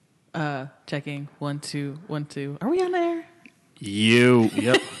Checking. 1, 2, 1, 2. Are we on there?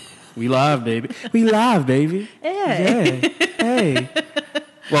 Yep. We live, baby. We live, baby. Yeah. Hey.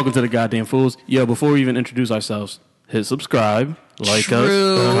 Welcome to the Goddamn Fools. Yo, before we even introduce ourselves, hit subscribe, like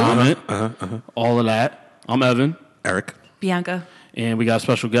True. us, comment, all of that. I'm Evan. Eric. Bianca. And we got a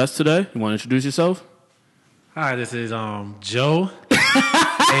special guest today. You want to introduce yourself? Hi, this is Joe.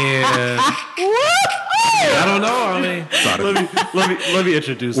 And I don't know. I mean, let me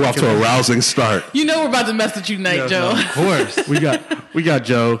introduce. We're off to a rousing start. You know we're about to mess with you tonight, Joe. of course. we got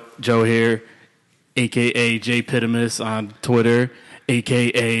Joe here, aka J Pitimus on Twitter,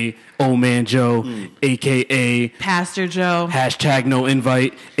 aka Old Man Joe, aka Pastor Joe. hashtag no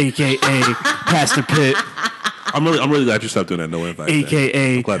invite, aka Pastor Pitt, I'm really glad you stopped doing that no invite.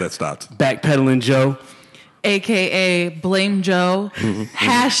 AKA I'm glad that stopped. backpedaling Joe, AKA Blame Joe.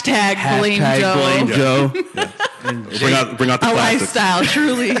 Hashtag Blame hashtag Joe. blame Joe. Bring out the A classics. lifestyle,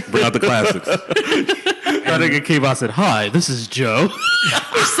 truly. Bring out the classics. That nigga came out and said, "Hi, this is Joe."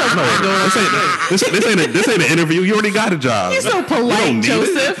 This ain't an interview. You already got a job. You're so polite,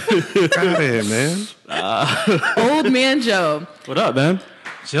 Joseph. Get out of here, man. Old man Joe. What up, man?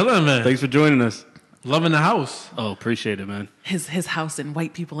 Chilling, man. Thanks for joining us. Loving the house. Oh, appreciate it, man. His house in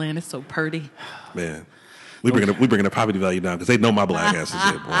White People Land is so pretty. Man. We bringing the property value down because they know my black ass is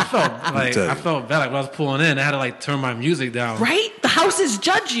here, boy. I felt bad. Like when I was pulling in, I had to turn my music down. Right? The houses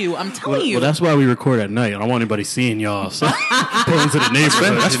judge you. I'm telling you. Well, that's why we record at night. I don't want anybody seeing y'all. So pulling to the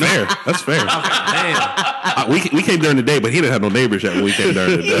neighborhood. That's fair. That's fair. Man. We came during the day, but he didn't have no neighbors yet when we came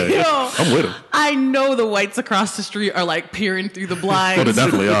during the day. Yo, I'm with him. I know the whites across the street are peering through the blinds. Oh, they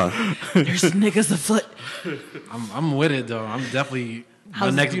definitely are. There's niggas afoot. I'm with it though. I'm definitely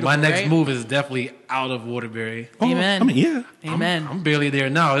House is my beautiful, next right? move is definitely out of Waterbury. Amen. I mean, yeah. Amen. I'm barely there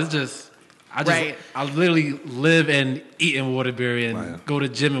now. It's just Right. I literally live and eat in Waterbury and Right. go to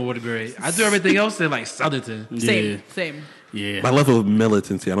gym in Waterbury. I do everything else in Southerton. Same. Yeah. My level of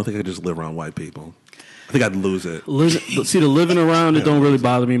militancy, I don't think I could just live around white people. I think I'd lose it. See, the living around it don't really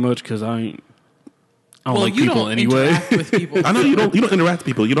bother me much because I don't like you people don't anyway. interact with people. I know you don't interact with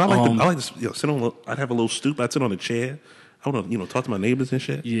people. You know, I like to sit on. I'd have a little stoop. I'd sit on a chair. I want to talk to my neighbors and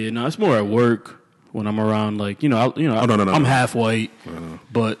shit. Yeah, no, it's more at work when I'm around. No. I'm half white,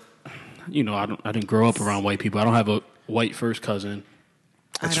 but I didn't grow up around white people. I don't have a white first cousin.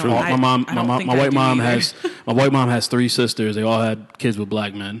 That's true. My white mom has 3 sisters. They all had kids with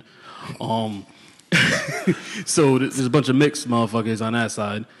black men. So there's a bunch of mixed motherfuckers on that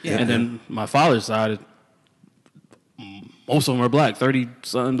side, and then my father's side, most of them are black.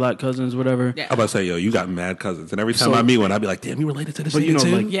 30-something black cousins, whatever. Yeah. I'm about to say, yo, you got mad cousins, and every time I meet one, I'd be like, damn, you related to this nigga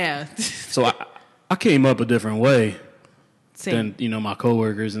too? Yeah. So I came up a different way Same. than my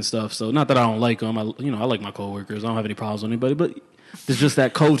coworkers and stuff. So not that I don't like them. I like my coworkers. I don't have any problems with anybody. But there's just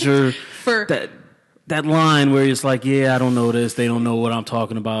that culture, that line where it's like, yeah, I don't know this. They don't know what I'm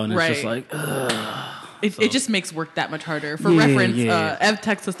talking about, and it's just like, ugh. It just makes work that much harder. For Yeah, reference, yeah. Ev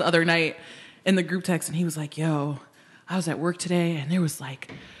texted us the other night in the group text, and he was like, yo, I was at work today, and there was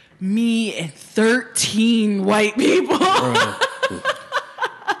me and 13 white people. That's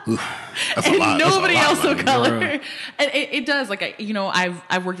and a lot. nobody else of color. Bro. And it does.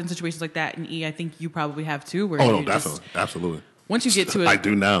 I've worked in situations like that, and E, I think you probably have too. Where Oh, no, you definitely. Absolutely. Once you get to it, I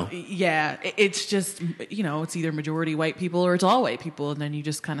do now. Yeah, it's just, it's either majority white people or it's all white people, and then you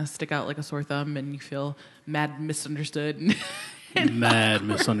just kind of stick out like a sore thumb, and you feel mad misunderstood. Mad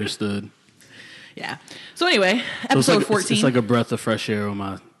misunderstood. Yeah. So anyway, So episode 14. It's like a breath of fresh air when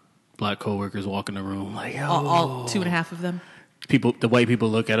my black coworkers walk in the room. Like, yo, all 2.5 of them. the white people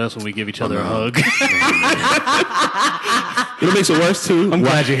look at us when we give each other a hug. You know what makes it worse too? I'm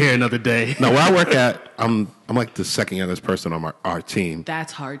glad you're here another day. Now, where I work at, I'm like the second youngest person on our team,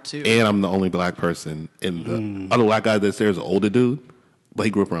 That's hard too. and I'm the only black person. And the other black guy that's there is an older dude, but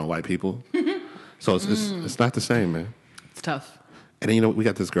he grew up around white people. So it's not the same, man. It's tough. And then, we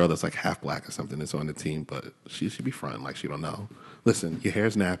got this girl that's like half black or something that's on the team, but she should be fronting like she don't know. Listen, your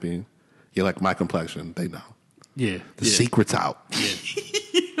hair's nappy. You're like my complexion. They know. Yeah. The secret's out.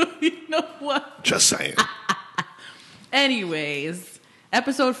 You know what? Just saying. Anyways,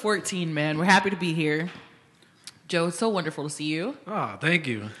 episode 14, man. We're happy to be here. Joe, it's so wonderful to see you. Oh, thank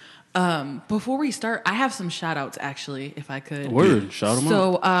you. Before we start, I have some shout outs actually, if I could. Word. Shout them out.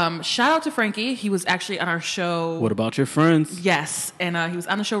 So, shout out to Frankie. He was actually on our show. What about your friends? Yes, and he was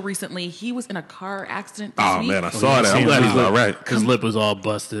on the show recently. He was in a car accident this Oh, week. man, I saw that. I'm glad he's all right. His lip was all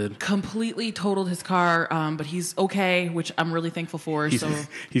busted. Completely totaled his car, but he's okay, which I'm really thankful for. So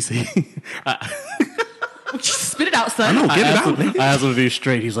spit it out, son. I know, get it out, I nigga. asked him if he was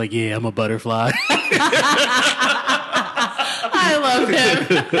straight. He's like, yeah, I'm a butterfly. I I love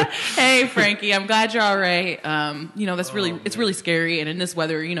him. Hey, Frankie, I'm glad you're all right. It's really scary. And in this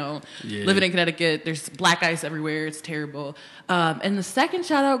weather, living in Connecticut, there's black ice everywhere. It's terrible. And the second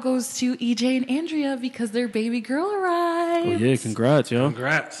shout out goes to EJ and Andrea because their baby girl arrived. Oh yeah, congrats, yo.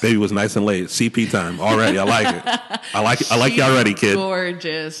 Congrats. Baby was nice and late. CP time already. I like it. I like you already, kid.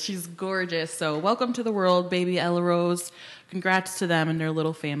 Gorgeous. She's gorgeous. So welcome to the world, baby Ella Rose. Congrats to them and their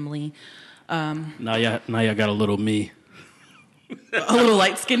little family. Now y'all got a little me. A little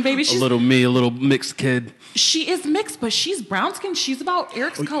light-skinned baby. A little me, a little mixed kid. She is mixed, but she's brown-skinned. She's about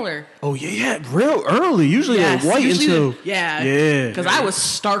Eric's color. Oh, yeah, real early. Usually they're white until... Yeah. Because I was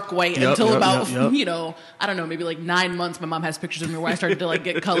stark white until about, I don't know, maybe like 9 months. My mom has pictures of me where I started to like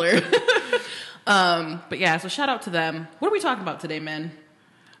get color. But yeah, so shout out to them. What are we talking about today, man?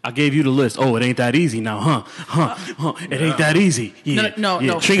 I gave you the list. Oh, it ain't that easy now, huh? It ain't that easy. Yeah,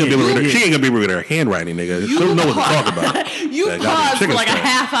 no. She ain't gonna be able to read her handwriting, nigga. She don't know what to talk about. You paused for like a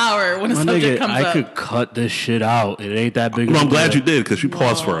half hour when a subject comes up. I could cut this shit out. It ain't that big. No, I'm glad you did because you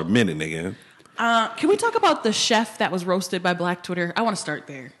paused for a minute, nigga. Can we talk about the chef that was roasted by Black Twitter? I want to start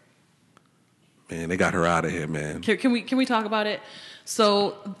there. Man, they got her out of here, man. Can we talk about it?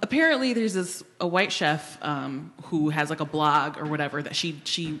 So apparently there's a white chef who has like a blog or whatever that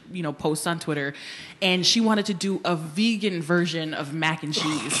she posts on Twitter, and she wanted to do a vegan version of mac and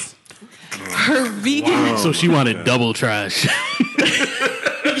cheese. Her vegan. Wow. So she wanted double trash.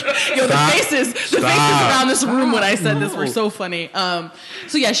 Yo, the faces around this room when I said this were so funny.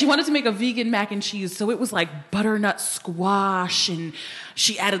 So yeah, she wanted to make a vegan mac and cheese. So it was like butternut squash, and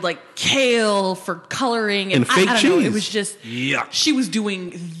she added like kale for coloring, and fake I don't cheese. know. It was just yuck. She was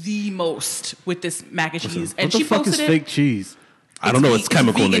doing the most with this mac and cheese, and what she the fuck posted is fake cheese? I don't know. It's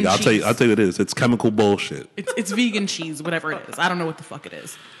chemical, nigga. I'll tell you what it is. It's chemical bullshit. It's vegan cheese, whatever it is. I don't know what the fuck it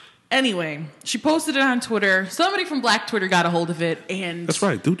is. Anyway, she posted it on Twitter. Somebody from Black Twitter got a hold of it, and that's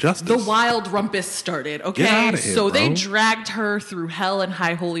right. Do justice. The wild rumpus started. Okay, get out of here, so bro. They dragged her through hell and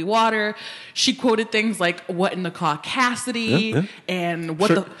high holy water. She quoted things like "What in the Cassidy" and "What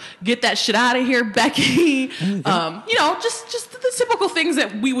the get that shit out of here, Becky." Just the typical things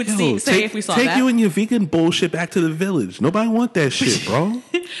that we would say if we saw that. Take you and your vegan bullshit back to the village. Nobody want that shit, bro.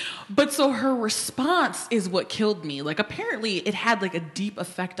 But so her response is what killed me. Like, apparently it had like a deep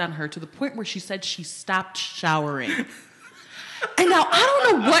effect on her to the point where she said she stopped showering. And now I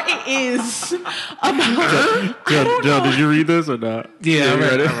don't know what it is about her. John, did you read this or not? Yeah, I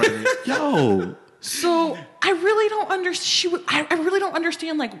read it. Yo. So I really don't understand. I really don't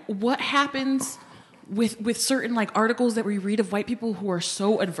understand like what happens with certain like articles that we read of white people who are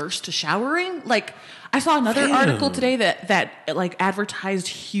so adverse to showering. Like, I saw another article today that like advertised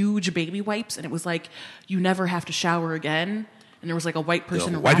huge baby wipes, and it was like, you never have to shower again. And there was like a white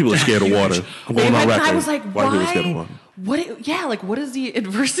person. White people are scared of water. I'm going on record. I was like, white people are scared of water. What is the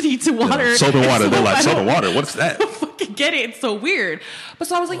adversity to water? Soap and water. They're like, soap and water. What's that? I don't fucking get it. It's so weird. But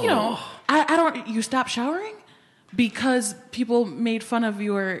so I was like, I don't. You stop showering because people made fun of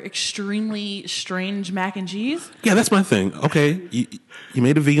your extremely strange mac and cheese? Yeah, that's my thing. Okay, you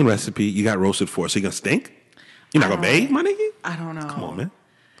made a vegan recipe. You got roasted for it. So you gonna stink? You're not gonna bathe, my nigga? I don't know. Come on, man.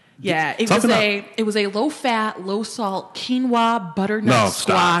 Yeah, it was a low fat, low salt quinoa butternut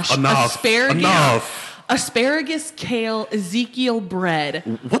squash asparagus, kale, Ezekiel bread.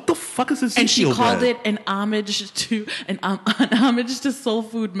 What the fuck is Ezekiel bread? And she called it an homage to soul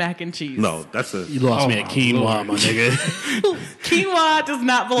food mac and cheese. No, that's you lost me at quinoa, my nigga. Quinoa does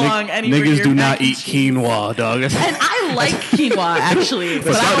not belong anywhere. Niggas do not eat quinoa, dog. And I like quinoa actually,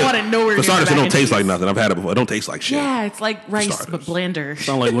 but I don't want to know where. For starters, it don't taste like nothing. I've had it before. It don't taste like shit. Yeah, it's like rice but blander.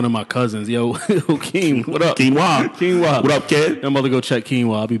 Sound like one of my cousins. Yo, Keem, what up? Quinoa. What up, kid? I'm about to go check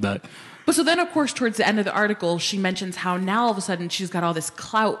quinoa. I'll be back. But so then, of course, towards the end of the article, she mentions how now all of a sudden she's got all this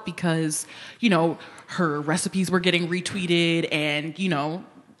clout because, her recipes were getting retweeted, and,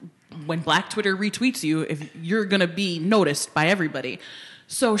 when Black Twitter retweets you, if you're going to be noticed by everybody.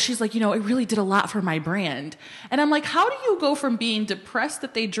 So she's like, it really did a lot for my brand. And I'm like, how do you go from being depressed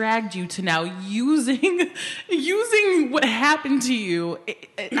that they dragged you to now using what happened to you?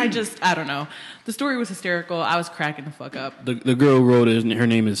 I don't know. The story was hysterical. I was cracking the fuck up. The girl who wrote it, her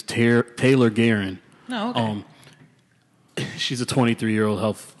name is Taylor Guerin. Oh, okay. She's a 23-year-old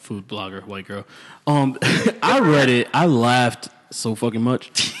health food blogger, white girl. I read it. I laughed so fucking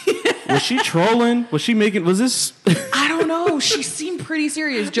much. Was she trolling? Was this? I don't know. She seemed pretty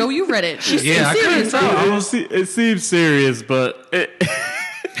serious. Joe, you read it. She seemed serious. It seemed serious, but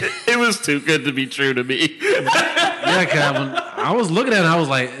it was too good to be true to me. Yeah, Kevin. I was looking at it, I was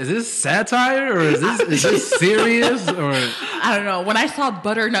like, is this satire or is this serious? Or I don't know. When I saw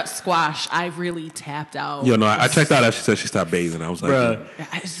butternut squash, I really tapped out. Yo, no, I checked out after she said she stopped bathing. I was like, Bruh.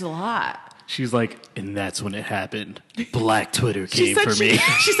 It's a lot. She's like, and that's when it happened. Black Twitter She came said for me.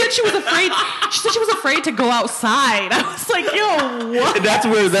 She said she was afraid. She said she was afraid to go outside. I was like, yo, what? And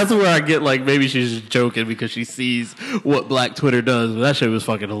that's where I get like maybe she's just joking because she sees what Black Twitter does. But that shit was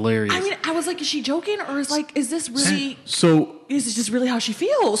fucking hilarious. I mean, I was like, is she joking or is this really? So Is this just really how she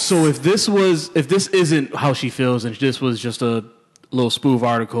feels? So if this isn't how she feels and this was just a little spoof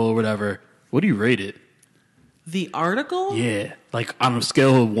article or whatever, what do you rate it? The article? Yeah, like on a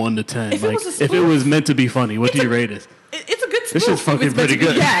scale of 1 to 10. If it like was a spoof- if it was meant to be funny, what do you rate it? It's a good spoof. This shit's fucking It's meant to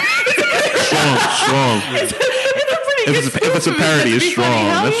pretty be- good. Yeah. strong. It's a pretty good spoof. If it's a parody, meant it's to be strong. funny.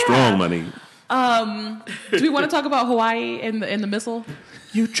 Hell That's yeah. strong money. Do we want to talk about Hawaii and the missile?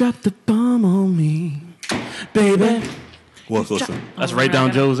 You dropped the bomb on me, baby. Well, listen. That's right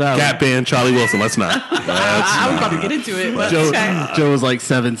down Joe's alley. Cat band, Charlie Wilson. Let's not. I was about to get into it, but Joe was like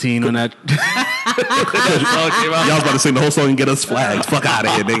 17 when that song came out. Y'all was about to sing the whole song and get us flags. Fuck out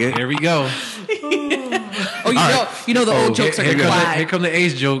of here, nigga. here we go. you know the old jokes are Here gonna here fly. come the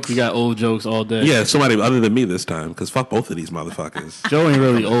ace jokes. You got old jokes all day. Yeah, somebody other than me this time, because fuck both of these motherfuckers. Joe ain't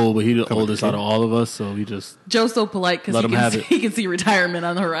really old, but he's the oldest out of all of us, so he just Joe's so polite Let him have because it. he can see retirement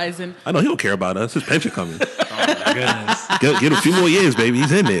on the horizon. I know he don't care about us. His pension coming. Oh my goodness. Get him a few more years, baby.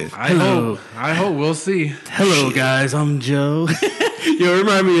 He's in there. Hello. I hope we'll see. Hello, guys. I'm Joe. You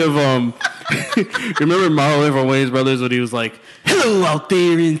remind me of remember Marlon from Wayne's Brothers when he was like, "Hello out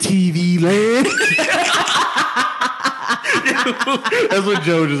there in TV land." That's what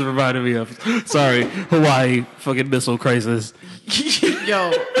Joe just reminded me of. Sorry, Hawaii fucking missile crisis.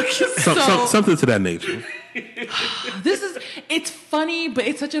 Yo, Something to that nature. it's funny, but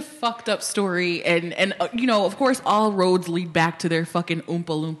it's such a fucked up story, and of course, all roads lead back to their fucking Oompa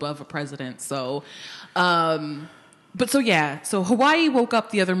Loompa of a president. So, so Hawaii woke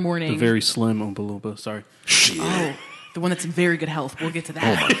up the other morning. The very slim Oompa Loompa. Sorry. Shit. Oh, the one that's in very good health. We'll get to that.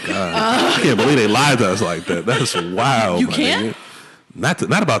 Oh my god! I can't believe they lied to us like that. That's wild. You my can't? nigga.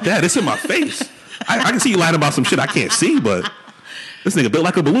 Not about that. It's in my face. I can see you lying about some shit I can't see, but this nigga built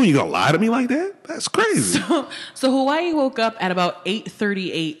like a balloon. You gonna lie to me like that? That's crazy. So Hawaii woke up at about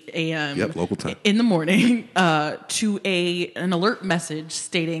 8:38 a.m. Yep, local time. in the morning to an alert message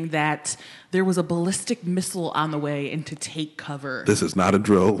stating that there was a ballistic missile on the way and to take cover. This is not a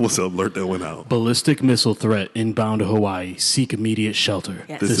drill. What's the alert that went out? Ballistic missile threat inbound to Hawaii. Seek immediate shelter.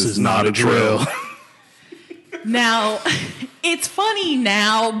 Yes. This is not a drill. Now, it's funny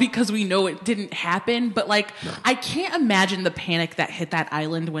now because we know it didn't happen, but I can't imagine the panic that hit that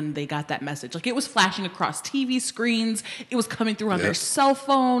island when they got that message. Like, it was flashing across TV screens, it was coming through on their cell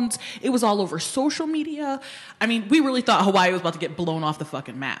phones, it was all over social media. I mean, we really thought Hawaii was about to get blown off the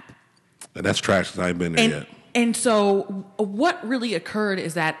fucking map. And that's trash because I ain't been there yet. And so what really occurred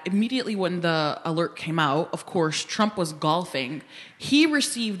is that immediately when the alert came out, of course, Trump was golfing. He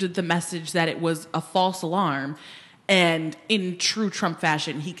received the message that it was a false alarm. And in true Trump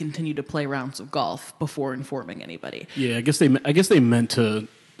fashion, he continued to play rounds of golf before informing anybody. Yeah, I guess they meant to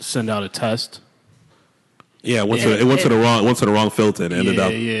send out a test. Yeah, it went to the wrong filter and ended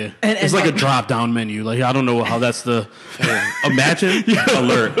up. Yeah. And It's like a drop down menu. Like I don't know how that's the Imagine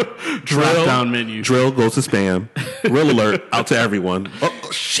alert. drop down menu. Drill goes to spam. Real alert out to everyone. Oh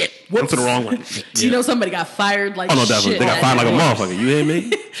shit! Went to the wrong one. You know somebody got fired like Oh no, definitely. shit. They got fired like a motherfucker. You hear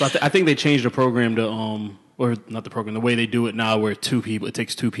me? So I think they changed the program to or not the program, the way they do it now, where it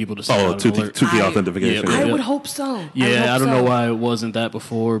takes two people to send Oh, out two an alert. key authentication. Yeah, I yeah. would hope so. Yeah, I don't know why it wasn't that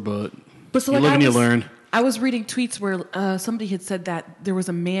before, but So you live and you learn. I was reading tweets where somebody had said that there was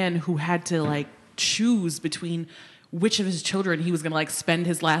a man who had to choose between which of his children he was going to spend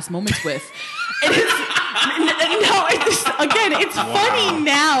his last moments with. And it's funny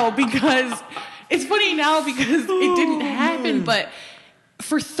now because it didn't happen, but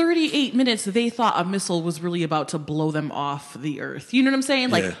for 38 minutes they thought a missile was really about to blow them off the earth. You know what I'm saying?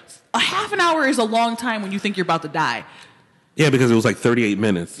 Yeah. A half an hour is a long time when you think you're about to die. Yeah, because it was 38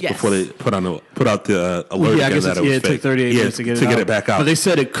 minutes Yes. before they put out the alert. Yeah, I again guess that it was took fake. 38 minutes to get it back out. But they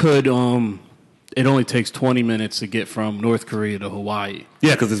said it could. It only takes 20 minutes to get from North Korea to Hawaii.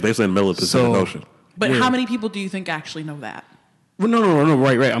 Yeah, because it's basically in the middle of the Pacific So- Ocean. But Yeah. how many people do you think actually know that? Well, no,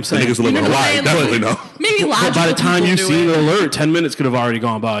 right. I'm The saying niggas who live in know what I'm Hawaii saying? definitely know. Maybe but logical by the time people you do see it. the alert, 10 minutes could have already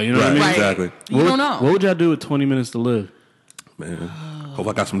gone by. You know what I mean? Right. Right. Exactly. You don't know. What would y'all do with 20 minutes to live? Man, hope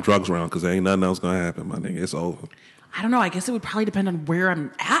I got some drugs around because there ain't nothing else gonna happen, my nigga. It's over. I don't know. I guess it would probably depend on where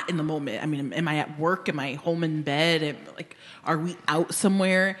I'm at in the moment. I mean, am I at work? Am I home in bed? Are we out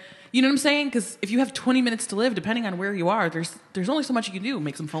somewhere? You know what I'm saying? Because if you have 20 minutes to live, depending on where you are, there's only so much you can do.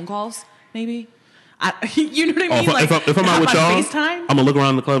 Make some phone calls, maybe. You know what I mean? If I'm out with y'all, FaceTime? I'm gonna look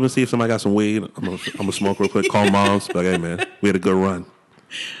around the club and see if somebody got some weed. I'm gonna smoke real quick. Call moms. Like, hey man, we had a good run.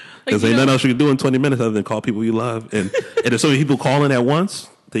 Because ain't nothing else you can do in 20 minutes other than call people you love. And there's so many people calling at once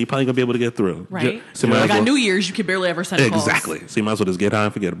that you're probably gonna be able to get through. Right. So like on New Year's, you can barely ever send calls. Exactly. So you might as well just get high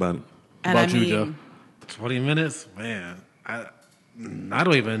and forget about it. And About you, Joe? 20 minutes? Man, I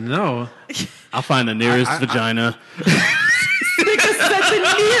don't even know. I'll find the nearest vagina. Nigga said the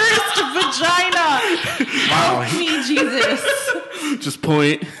nearest vagina. Wow. Help me, Jesus. Just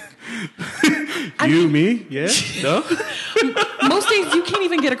point. Me? Yeah? No? Most days you can't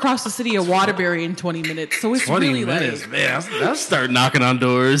even get across the city of Waterbury in 20 minutes. So it's 20 really minutes, like, man. That's Start knocking on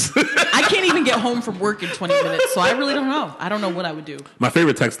doors. I can't even get home from work in 20 minutes. So I really don't know. I don't know what I would do. My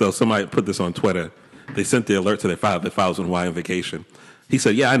favorite text though, somebody put this on Twitter. They sent the alert to their father that was on Hawaiian vacation. He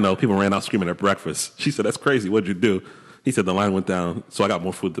said, "Yeah, I know. People ran out screaming at breakfast." She said, "That's crazy. What'd you do?" He said, "The line went down, so I got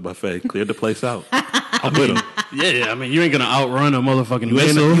more food at the buffet. Cleared the place out." I'm with him. Yeah, I mean, you ain't gonna outrun a motherfucking You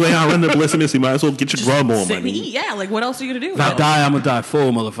ain't missile. outrunning the blissness. You might as well get your grub on, my Sit and nigga. eat. Yeah, like what else are you going to do? If I die, I'm gonna die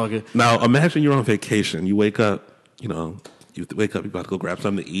full, motherfucker. Now, imagine you're on vacation. You wake up, you wake up, you about to go grab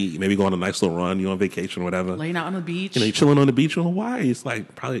something to eat. You maybe go on a nice little run. You're on vacation or whatever. Laying out on the beach. You're chilling on the beach in Hawaii. It's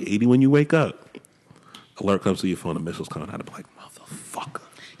like probably 80 when you wake up. Alert comes to your phone, the missile's coming out. I'm like, motherfucker.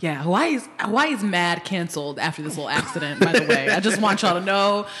 Yeah, Hawaii's mad canceled after this little accident, by the way. I just want y'all to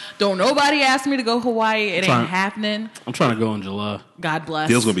know. Don't nobody ask me to go Hawaii. It ain't happening. I'm trying to go in July. God bless.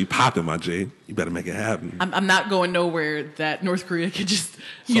 Deal's going to be popping, my G. You better make it happen. I'm not going nowhere that North Korea could just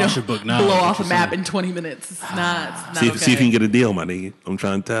I should book now, blow is what off a you're map saying. in 20 minutes. It's not See okay. if you can get a deal, my nigga. I'm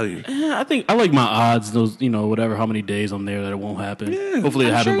trying to tell you. Yeah, I think I like my odds. Those, whatever, how many days I'm there that it won't happen. Yeah, hopefully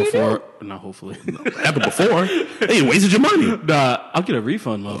it happened sure you before. Not hopefully. It happened before. Hey, you wasted your money. Nah, I'll get a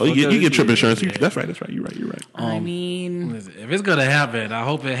refund, motherfucker. Oh, you get trip insurance. Yeah. That's right. You're right. I mean, if it's gonna happen, I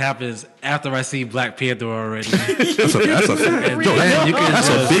hope it happens after I see Black Panther already. That's a fact. And then you can That's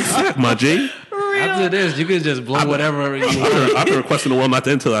a just, big fact, my G. after this, you can just blow whatever you want. I've been requesting the world not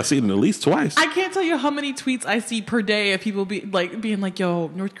to end until I see it at least twice. I can't tell you how many tweets I see per day of people being like, "Yo,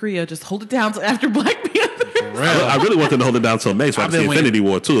 North Korea, just hold it down till after Black Panther." I really want them to hold it down till May so I I've can see been Infinity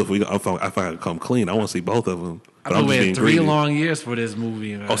War too. If I come clean, I want to see both of them. But I've I'm been just being waiting 3 greedy. long years for this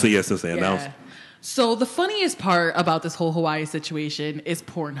movie. Man. Oh, so yes, since they announced. Yeah. So the funniest part about this whole Hawaii situation is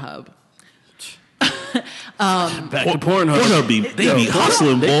Pornhub. Back to Pornhub. Pornhub they be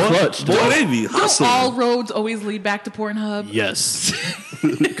hustling, boy. They clutch, boy, dog. they be Don't hustling. all roads always lead back to Pornhub? Yes.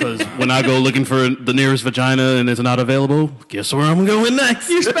 Because when I go looking for the nearest vagina and it's not available, guess where I'm going next?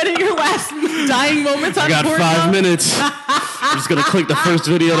 You're spending your last dying moments on I got Pornhub? 5 minutes. I'm just going to click the first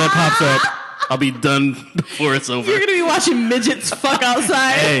video that pops up. I'll be done before it's over. You're gonna be watching midgets fuck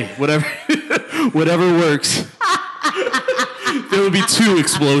outside. Hey, whatever works. There would be 2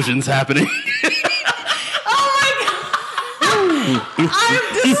 explosions happening. Oh my god!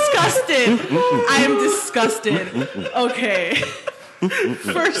 I am disgusted. Okay.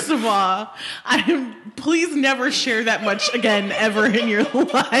 First of all, please never share that much again ever in your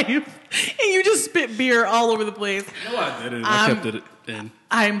life. And you just spit beer all over the place. No, I didn't. I kept it in.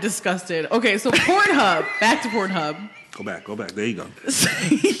 I'm disgusted. Okay, so Pornhub. Back to Pornhub. Go back. There you go.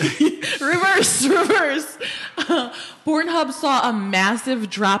 reverse. Pornhub saw a massive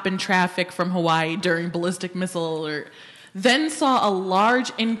drop in traffic from Hawaii during ballistic missile alert. Then saw a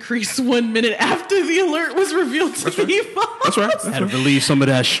large increase 1 minute after the alert was revealed to people. That's right. Had to relieve some of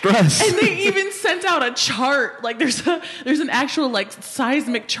that stress. And they even sent out a chart. Like there's an actual like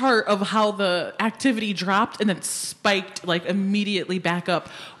seismic chart of how the activity dropped and then spiked like immediately back up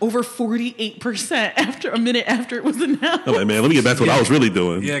over 48% after a minute after it was announced. I'm like, man, let me get back to what I was really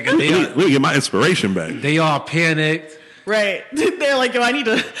doing. Yeah, 'cause let me get my inspiration back. They all panicked. Right. They're like, yo, I need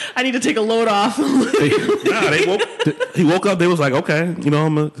to take a load off. He woke up. They was like, okay, I'm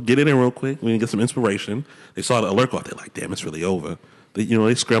gonna get in there real quick. We can get some inspiration. They saw the alert go off. They're like, damn, it's really over.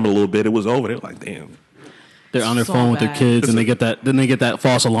 They scrambled a little bit. It was over. They're like, damn. They're on their So phone with their bad. kids, and they get that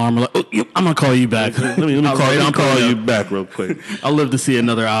false alarm. Like, oh, I'm gonna call you back. Let me call you back real quick. I'll live to see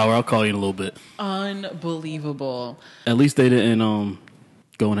another hour. I'll call you in a little bit. Unbelievable. At least they didn't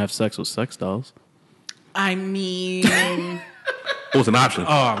go and have sex with sex dolls. I mean, It was an option.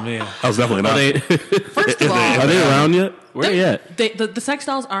 Oh man, That was definitely an option. first of all, Are they around yet? Where they at? the sex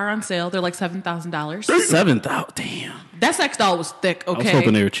dolls are on sale. They're like $7,000. 7,000. Damn. That sex doll was thick. I was Okay,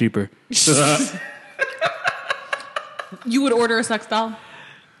 hoping they were cheaper. you would order a sex doll.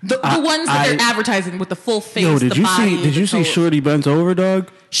 The ones that they're advertising with the full face. Yo, did the you body, see? Did the you see toe. Shorty bent over,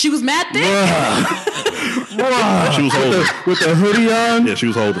 dog? She was mad thick. She was holding. With the hoodie on. Yeah, she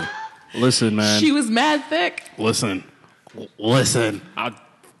was holding. Listen, man. She was mad thick. Listen. I'll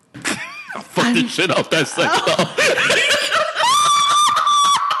fuck this shit off that sex doll.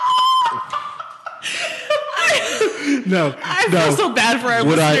 No, I feel so bad for our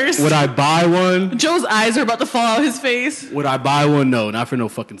listeners. Would I buy one? Joe's eyes are about to fall out his face. Would I buy one? No, not for no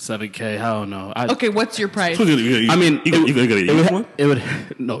fucking $7,000. Hell no. Okay, what's your price? I mean, you gonna get a used one? It would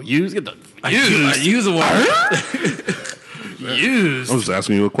no use. Get the use a one. Used. I was just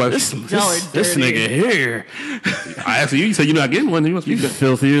asking you a question. This nigga here. I asked you. You said you're not getting one. You must be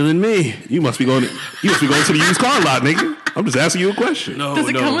filthier than me. You must be going. You must be going to the used car lot, nigga. I'm just asking you a question. No, Does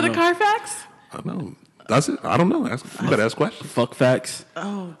it come with a Carfax? I don't know. Does it? I don't know. You gotta ask questions. Fuck facts.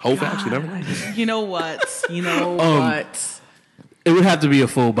 Oh, Whole facts. You never know. You know what? What? It would have to be a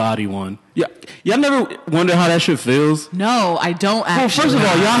full body one. Yeah, y'all never wonder how that shit feels. No, I don't actually. Well, first of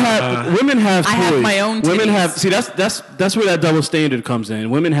all, women have toys. I have my own Women titties. have. See, that's where that double standard comes in.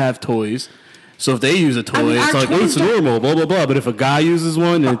 Women have toys, so if they use a toy, it's like it's normal, blah blah blah. But if a guy uses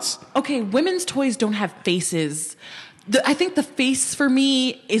one, it's okay. Women's toys don't have faces. I think the face for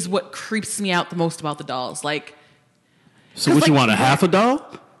me is what creeps me out the most about the dolls. Like, so what you want? A half a doll?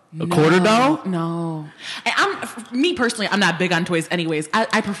 A quarter doll? No. Me personally, I'm not big on toys anyways.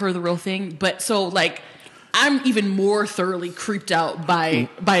 I prefer the real thing. But so like, I'm even more thoroughly creeped out by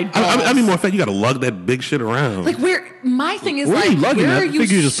dolls. I mean, more fact, you gotta lug that big shit around. Like my thing is where like, are you lugging where that? are you I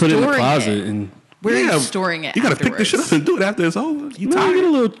think you just put it in the closet it? and. Where are you storing it? You gotta pick this shit up and do it after it's over. You tired? Get a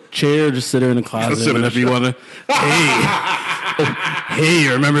little chair, just sit there in the closet whenever you want to. Hey,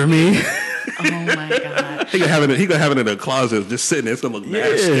 remember me? Oh my god! He gonna have it in a closet, just sitting there. It's gonna look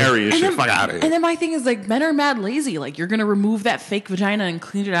mad scary and shit. Fuck out of here. And then my thing is like, men are mad lazy. Like, you're gonna remove that fake vagina and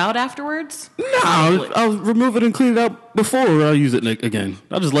clean it out afterwards? No, I'll remove it and clean it out before I'll use it again.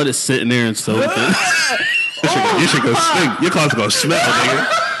 I'll just let it sit in there and soak it. Your shit gonna stink. Your closet gonna smell,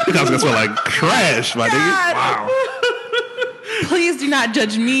 nigga. Your closet gonna smell like trash, my nigga. Wow. Please do not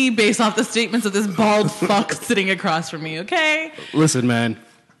judge me based off the statements of this bald fuck sitting across from me, okay? Listen, man.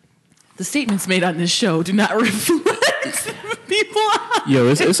 The statements made on this show do not reflect people. Yo,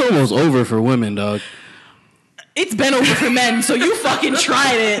 it's almost over for women, dog. It's been over for men, so you fucking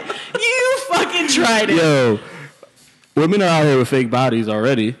tried it. Yo, women are out here with fake bodies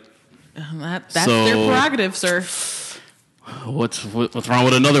already. That's their prerogative, sir. What's wrong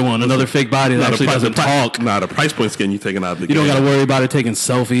with another one? Another fake body that actually doesn't talk. Nah, the price point skin you taking out of the game. You don't got to worry about it taking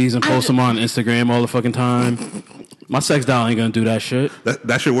selfies and post them on Instagram all the fucking time. My sex doll ain't gonna do that shit.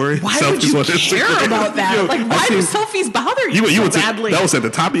 That's your worry? Why would you care about that? Yo, like, why do selfies bother you so badly? That was at the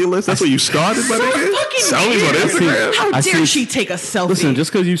top of your list? That's where you started, my nigga? Selfies on Instagram? How dare she take a selfie? Listen,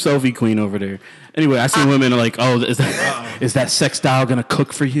 just because you selfie queen over there. Anyway, I see women are like, oh, is that sex doll gonna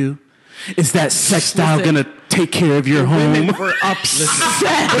cook for you? Is that sex doll gonna take care of your home? Women were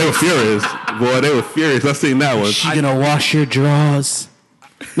upset. They were furious. Boy, they were furious. I seen that one. She gonna wash your drawers?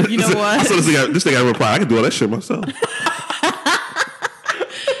 You know what? I saw this thing I replied. I can do all that shit myself.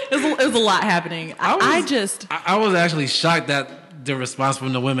 It was a lot happening. I was actually shocked that the response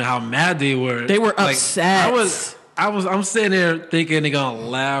from the women, how mad they were. They were upset. I'm sitting there thinking they're gonna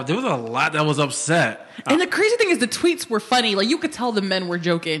laugh. There was a lot that was upset. And the crazy thing is the tweets were funny. Like, you could tell the men were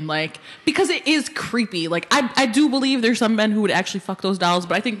joking, like, because it is creepy. Like, I do believe there's some men who would actually fuck those dolls,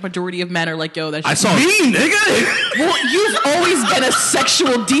 but I think majority of men are like, yo, that's I saw me, nigga. Well, you've always been a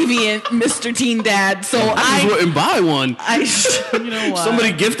sexual deviant, Mr. Teen Dad, so I just wouldn't buy one. You know what?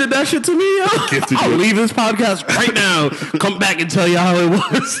 Somebody gifted that shit to me. I'll leave this podcast right now. Come back and tell you how it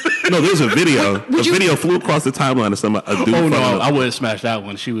was. No, there's a video. Video flew across the timeline of somebody. A dude I wouldn't smash that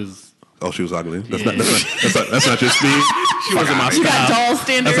one. She was. Oh, she was ugly. That's not your speed. She wasn't my style. You got doll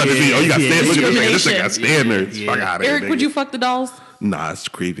standards. That's not your speed. Oh, you got standards. Look at this thing got standards. Fuck out of here. Eric, would you fuck the dolls? Nah, it's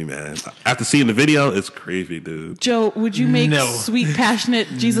creepy, man. After seeing the video, it's creepy, dude. Joe, would you make sweet, passionate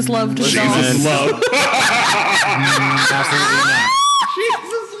Jesus love to the dolls? Jesus love. Absolutely not.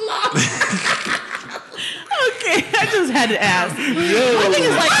 Jesus love. Okay, I just had to ask. My thing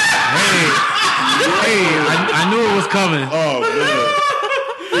is like, I knew it was coming. Oh man.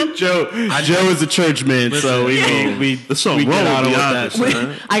 Joe is a church man, so we get out of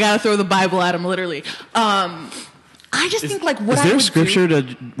that. I gotta throw the Bible at him, literally. I just think like what is there scripture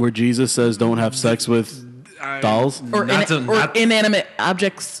where Jesus says don't have sex with dolls or inanimate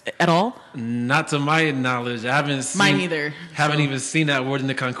objects at all? Not to my knowledge. I haven't seen mine either. Haven't even seen that word in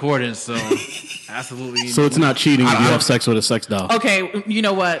the concordance. So absolutely. So it's not cheating if you have sex with a sex doll. Okay, you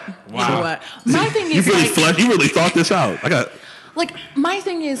know what? Wow. You know what? My thing is you really thought this out. Like, my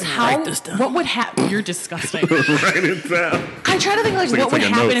thing is what would happen? You're disgusting. Write it down. I try to think, like, what would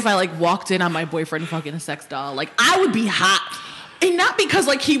happen if I, like, walked in on my boyfriend fucking a sex doll? Like, I would be hot. And not because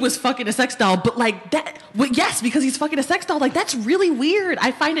like he was fucking a sex doll, but like that. Well, yes, because he's fucking a sex doll. Like that's really weird.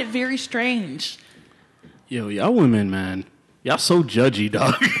 I find it very strange. Yo, y'all women, man. Y'all so judgy,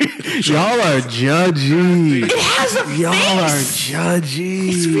 dog. Y'all are judgy. It has a Y'all face. are judgy.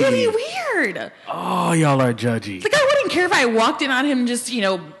 It's really weird. Oh, y'all are judgy. Like I wouldn't care if I walked in on him just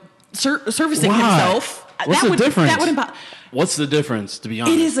servicing Why? himself. What's the difference? That wouldn't bother. What's the difference, to be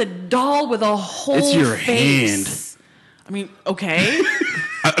honest? It is a doll with a whole It's your face. I mean, okay.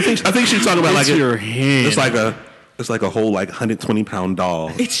 I think she's talking about It's like your hand. It's like a whole like 120-pound doll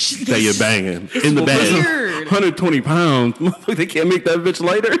that you're banging it's in the bed. weird. 120 pounds. They can't make that bitch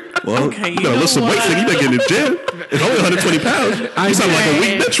lighter. Well, Okay, you you know, know listen, what? weights, nigga, you better get in the gym. It's only 120 pounds. You sound like a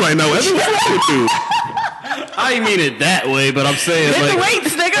weak bitch right now. Evan, what's wrong with you? I ain't mean it that way, but I'm saying Hit like, the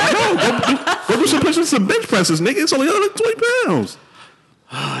weights, nigga. Go do some push some bench presses, nigga. It's only 120 pounds.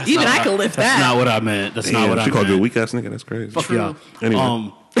 Even I can lift that's that. not what I meant. That's not Damn, what I she called you a meant. weak ass nigga. That's crazy. Fuck y'all.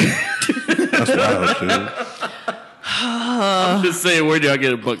 Anyway, that's wild, shit. I'm just saying, where do I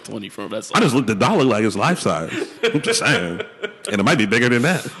get $120 from? That's I just looked. The doll look like it's life size. I'm just saying, and it might be bigger than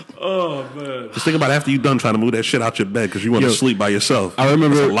that. oh man. Just think about after you done trying to move that shit out your bed because you want to Yo, sleep by yourself. I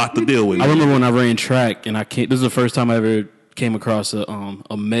remember- That's a lot to deal with. I remember when I ran track, and this is the first time I ever came across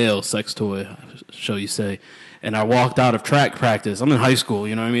a male sex toy, shall you say. And I walked out of track practice. I'm in high school,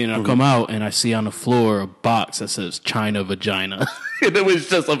 you know what I mean? And I come out and I see on the floor a box that says China vagina. And it was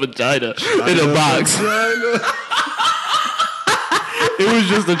just a vagina in a box. It was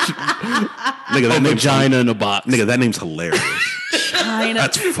just nigga, that name's vagina in a box. Nigga, that name's hilarious. China.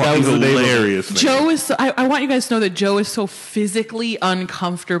 That's fucking was the name of it. hilarious. nigga. Joe is. So, I want you guys to know that Joe is so physically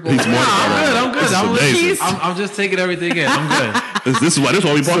uncomfortable. He's more I'm good. This is I'm amazing. good. I'm just taking everything in. I'm good. This is why we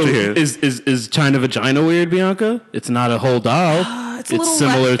brought So you here. is China vagina weird, Bianca? It's not a whole doll. It's a little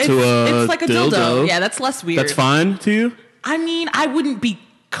similar less, to a It's like a dildo. Yeah, that's less weird. That's fine to you? I mean, I wouldn't be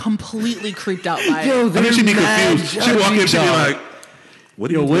completely creeped out by it. I think she'd be confused. She'd walk in, she'd be like, "What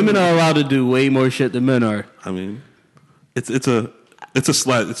are you doing?" Women are allowed to do way more shit than men are. I mean, it's a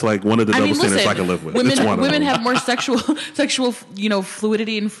slut. It's like one of the double standards I can live with. It's one of Women them. have more sexual,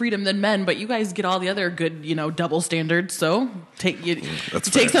 fluidity and freedom than men, but you guys get all the other good, double standards. So take That's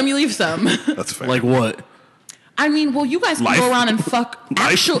take fair. some, you leave some. That's fair. Like what? I mean, well, you guys can Life. go around and fuck Life.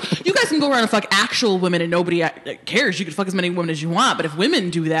 actual. You guys can go around and fuck actual women, and nobody cares. You can fuck as many women as you want, but if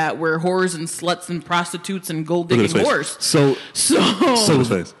women do that, we're whores and sluts and prostitutes and gold Look at digging his face. whores. So Look at his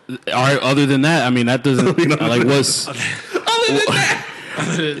face. all right, other than that, I mean that doesn't like what's other than that,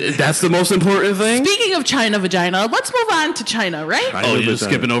 that's the most important thing? speaking of China vagina, let's move on to China, right? China Oh, you're just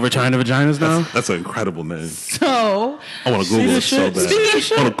vagina. skipping over China vaginas now? That's an incredible name. So, I want to Google it so bad.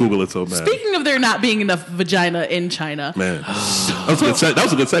 Speaking- I want to Google it so bad. speaking of there not being enough vagina in China, Man, that was a good. That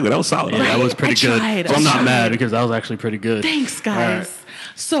was a good segue. That was solid. Yeah, that was pretty I good. tried. So I'm I not tried. mad because that was actually pretty good. thanks, guys. All right.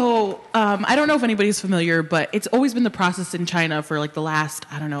 So, I don't know if anybody's familiar, but it's always been the process in China for like the last,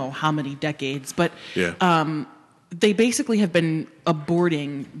 I don't know how many decades, but Yeah. they basically have been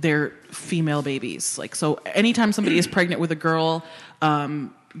aborting their female babies. Like, so anytime somebody is pregnant with a girl,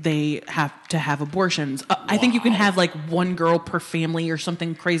 they have to have abortions. I think you can have like one girl per family or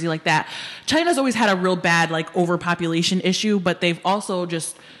something crazy like that. China's always had a real bad like overpopulation issue, but they've also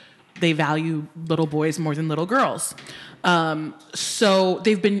they value little boys more than little girls. So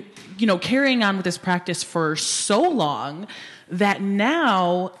they've been, carrying on with this practice for so long that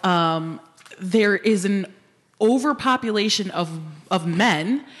now there is an overpopulation of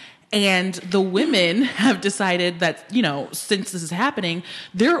men, and the women have decided that, since this is happening,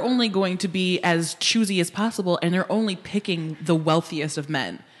 they're only going to be as choosy as possible, and they're only picking the wealthiest of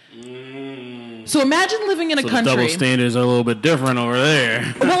men. So imagine living in a So the country. double standards are a little bit different over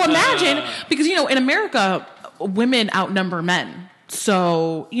there. Well, imagine, because, in America, women outnumber men.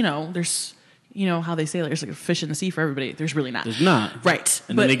 So, there's, how they say there's like a fish in the sea for everybody. There's really not. There's not. Right.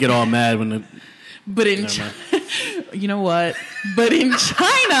 And then they get all mad when the But in you know what? But in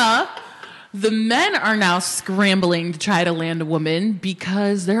China, the men are now scrambling to try to land a woman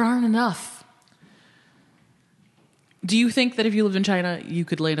because there aren't enough. Do you think that if you lived in China, you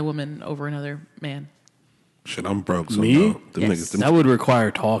could land a woman over another man? Shit, I'm broke. So Me? no. Them Yes. niggas. Them, that would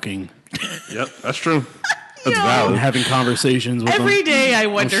require talking yep, that's true. That's Yo. and valid. having conversations with Every them. day I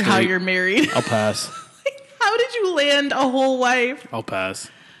wonder how straight. you're married. I'll pass. How did you land a whole wife? I'll pass.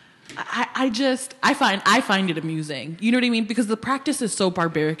 I find it amusing. You know what I mean? Because the practice is so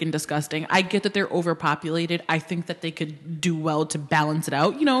barbaric and disgusting. I get that they're overpopulated. I think that they could do well to balance it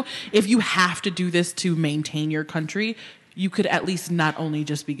out. If you have to do this to maintain your country, you could at least not only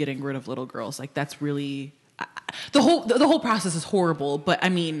just be getting rid of little girls. Like that's really the whole process is horrible. But I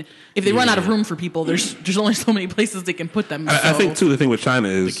mean, if they run out of room for people, there's only so many places they can put them. I think too. The thing with China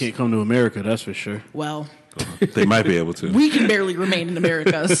is They can't come to America. That's for sure. well, they might be able to. we can barely remain in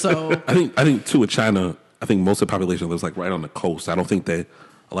America, so I think too with China. I think most of the population lives like right on the coast. I don't think that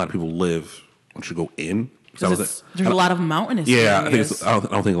a lot of people live once you go in. there's a lot of mountainous. Yeah, areas. I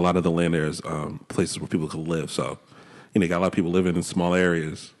don't think a lot of the land there is places where people can live. So, you got a lot of people living in small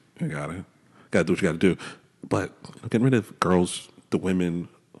areas. You gotta do what you gotta do. But getting rid of girls, the women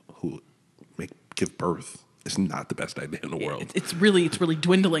who give birth, is not the best idea in the world. It's really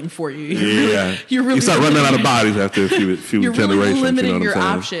dwindling for you. You're really you start running out of bodies after a few you're generations. Really limiting you know your what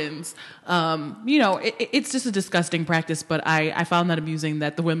I'm saying? options. It's just a disgusting practice. But I found that amusing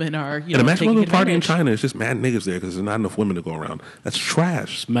that the women are And imagine taking a little party in advantage. China. It's just mad niggas there because there's not enough women to go around. That's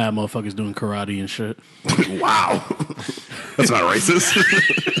trash. Mad motherfuckers doing karate and shit. Wow, that's not racist.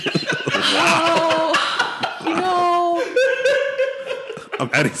 I'm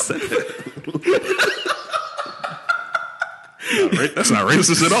mad he said that. That's not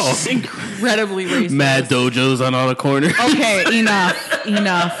racist at all. Incredibly racist. Mad dojos on all the corners. Okay,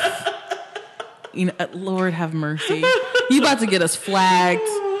 enough. Lord have mercy. You about to get us flagged.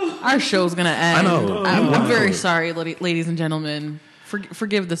 Our show's gonna end. I know. I'm very sorry, ladies and gentlemen.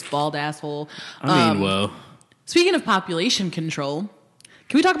 Forgive this bald asshole. I mean, well, Speaking of population control,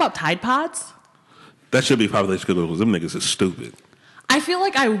 can we talk about Tide Pods? That should be population control because them niggas is stupid. I feel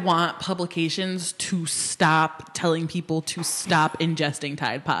like I want publications to stop telling people to stop ingesting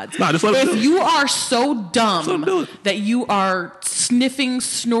Tide Pods. Nah, just let them do if it. you are so Let them do dumb it. that you are sniffing,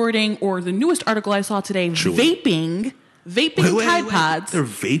 snorting, or the newest article I saw today, Chewing. vaping Tide Pods. They're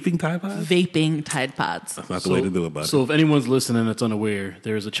vaping Tide Pods? Vaping Tide Pods. That's not the way to do it, buddy. So if anyone's listening that's unaware,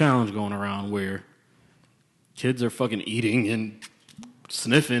 there's a challenge going around where kids are fucking eating and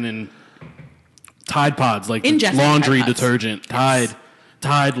sniffing and Tide Pods, like the Ingesting laundry Tide Pods. detergent.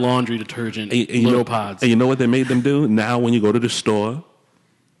 Tide laundry detergent. you little know, pods. And you know what they made them do? Now when you go to the store,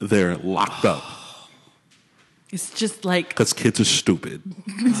 they're locked up It's just like, because kids are stupid.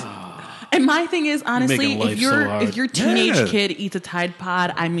 and my thing is, honestly, making life so hard. if your teenage Yeah. kid eats a Tide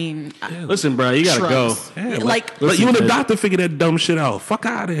Pod, I mean, Listen, bro, you gotta go. shrubs. Yeah, Like, let you and the kid. doctor figure that dumb shit out. Fuck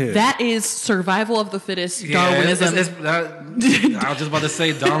out of here. that is survival of the fittest, Yeah, Darwinism. I was just about to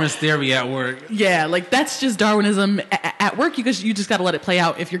say Darwin's theory at work. Yeah, like that's just Darwinism at work. You just got to let it play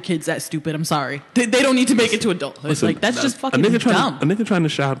out. If your kid's that stupid, I'm sorry. They don't need to make it to adulthood. Listen, like that's just a fucking nigga dumb. trying to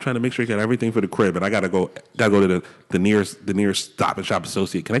shop, trying to make sure he got everything for the crib, and I gotta go to the nearest Stop and Shop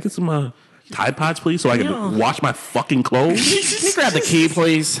associate. Can I get some Tide Pods, please, so I can wash my fucking clothes? Can you grab the key,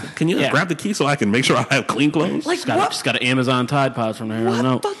 please? Can you grab the key so I can make sure I have clean clothes? Like Just got an Amazon Tide Pods from there. what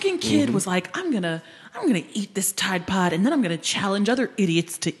No. fucking kid was like, I'm gonna eat this Tide Pod, and then I'm gonna challenge other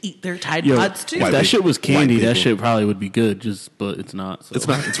idiots to eat their Tide Yo, Pods too. if White that shit was candy, white that people. shit probably would be good. But it's not. So. It's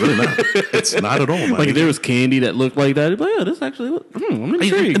not. It's really not. It's not at all. Like if there was candy that looked like that, it'd be like, yeah, this actually. I'm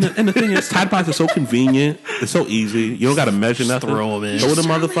intrigued. And the thing is, Tide Pods are so convenient. It's so easy. You don't got to measure nothing. throw 'em in. Throw the Just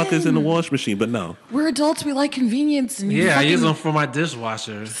throw 'em motherfuckers in in. the wash machine. But no. We're adults. We like convenience. And you Yeah, I fucking- use them for my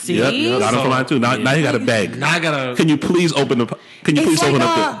dishwasher. See, Yep. Got them for mine too. Now you got to beg. Now I gotta. Can you please open the? Can you it's please like open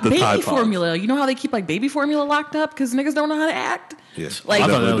up the baby Tide Pods? formula. You know how they keep like baby formula locked up because niggas don't know how to act. Yes. Like I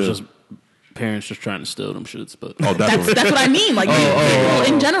thought that Definitely was do. just parents just trying to steal them shits. But Oh, definitely. that's what I mean. Like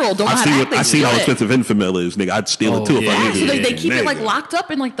people in general don't know how to act. They I see steal how it. expensive Infamil is, nigga. I'd steal it too if yeah. I Yeah, needed so it. they keep it like Nigga. locked up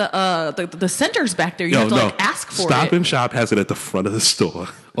in like the centers back there. You have to like ask for Stop it. and Shop has it at the front of the store,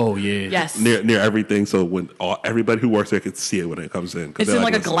 oh yeah, Yes, near everything. So when everybody who works there can see it when it comes in. 'Cause it's they're in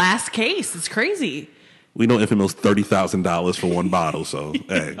like a listen, glass case. It's crazy. We know Infamil's $30,000 for one bottle. So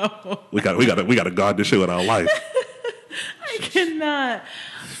hey, we got to guard this shit with our life. I cannot.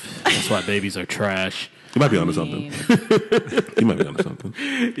 that's why babies are trash. You might be onto something. You might be onto something.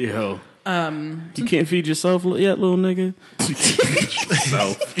 Yo, you can't feed yourself yet, little nigga.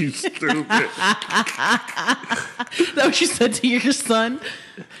 So you stupid. That what you said to your son?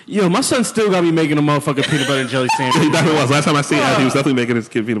 Yo, my son still got me making a motherfucking peanut butter and jelly He sandwich. definitely was. Last time I seen him, he was definitely making his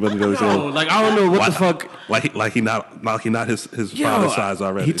kid peanut butter and jelly Oh, sandwich. like I don't know what the fuck. Like he not his Yo, father's size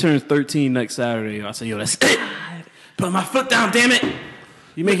already. He turns 13 next Saturday. I said, yo, that's it. Put my foot down, damn it.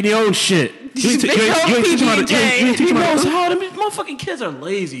 You making your own shit. You ain't Big you old ain't teach him how to. You ain't PB&J. teach He him how knows to. how to. Motherfucking kids are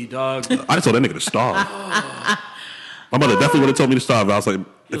lazy, dog. I just told that nigga to starve. My mother definitely would have told me to starve.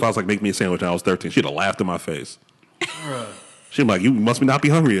 If I was like, make me a sandwich and I was 13, she'd have laughed in my face. She'd be like, you must not be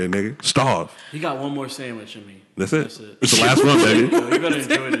hungry yet, nigga. Starve. He got one more sandwich in me. That's it. That's it. It's the last run, baby. Yo, you better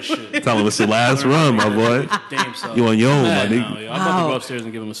enjoy this shit. Tell him it's the last run, my boy. Damn self. You on your own, my Mad nigga. now, yo. I'm about to Wow. go upstairs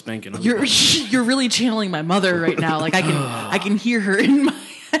and give him a spanking. You're really channeling my mother right now. Like I can hear her in my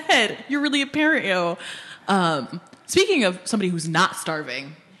head. You're really a parent, yo. Speaking of somebody who's not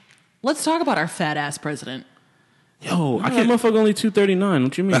starving, let's talk about our fat ass president. Yo, I can't. Motherfucker only 239.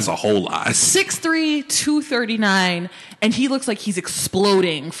 What you mean? That's a whole lot. 6'3", 239, and he looks like he's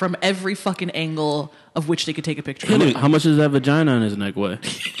exploding from every fucking angle of which they could take a picture. How much does that vagina on his neck weigh?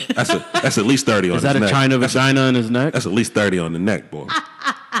 That's at least 30 on his neck. Is that a China vagina on his neck? That's at least 30 on the neck, boy.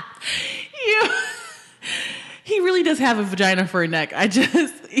 He really does have a vagina for a neck.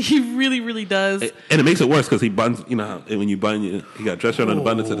 He really, really does. And it makes it worse because he buttons, you know, when you button, he got dress shirt on the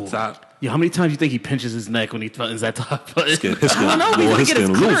button to the top. Yeah, how many times do you think he pinches his neck when he buttons that top button? His skin, I don't know. He's gonna get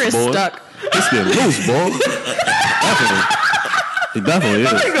his clitoris stuck. His skin loose, boy. Definitely. He definitely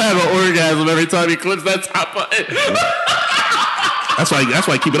is. He's gonna have an orgasm every time he clips that top button. That's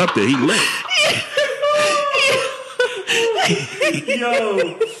why I keep it up there. He lit.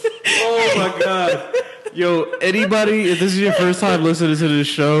 Yo. Oh my God. Yo, anybody, if this is your first time listening to this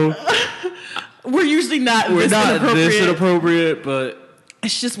show, we're usually not this inappropriate, but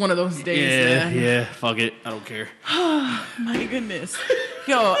it's just one of those days. Yeah, fuck it. I don't care. My goodness.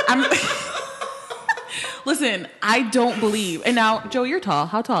 Yo, listen, I don't believe. And now, Joe, you're tall.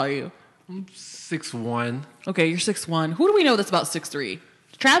 How tall are you? I'm 6'1". Okay, you're 6'1". Who do we know that's about 6'3"?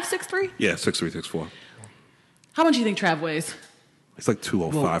 Trav 6'3"? Yeah, 6'3", 6'4". How much do you think Trav weighs? It's like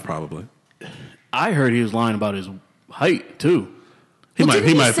 205 probably. I heard he was lying about his height too. He might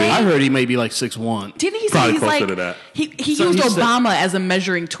be. I heard he may be like 6'1". Didn't he say Probably he's closer like to that. he used Obama as a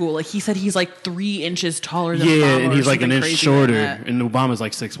measuring tool? Like he said he's like 3 inches taller than Obama. Yeah, and he's or like an inch crazy shorter, like that. and Obama's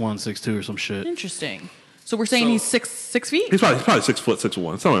like 6'1", 6'2", or some shit. Interesting. So we're saying he's six feet? He's probably 6 foot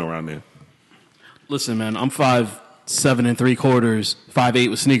 6'1", somewhere around there. Listen, man, I'm 5'7" and 3/4", 5'8"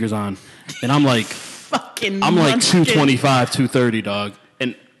 with sneakers on, and I'm like fucking. I'm like 225, 230, dog.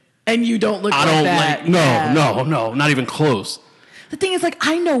 And you don't look I like don't that. like no, not even close. The thing is, like,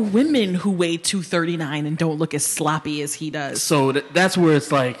 I know women who weigh 239 and don't look as sloppy as he does. So that's where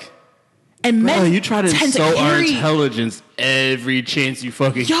it's like, and men you try to tend insult our carry... intelligence every chance you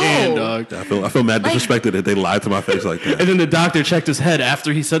fucking can, dog. I feel mad disrespected that they lied to my face like that. And then the doctor checked his head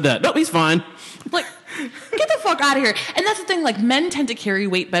after he said that. No, he's fine. Like, get the fuck out of here. And that's the thing, like, men tend to carry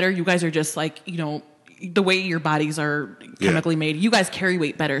weight better. You guys are just like, you know, the way your bodies are chemically made, you guys carry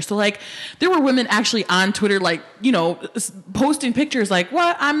weight better. So like there were women actually on Twitter, like, you know, posting pictures like,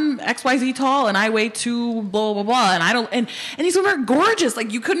 what, I'm XYZ tall and I weigh 2 blah blah blah, and I don't, and these women are gorgeous.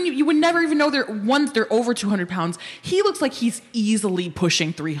 Like you would never even know they're over 200 pounds. He looks like he's easily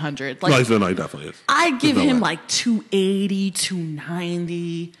pushing 300. Like, no, he definitely is. I give him like 280,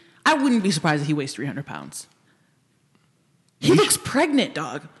 290. I wouldn't be surprised if he weighs 300 pounds. He looks pregnant,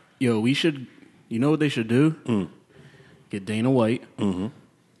 dog. Yo, we should. You know what they should do? Get Dana White,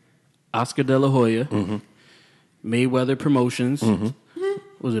 Oscar De La Hoya, Mayweather Promotions.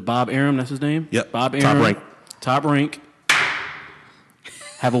 Was it Bob Arum? That's his name? Yep. Bob Arum. Top rank.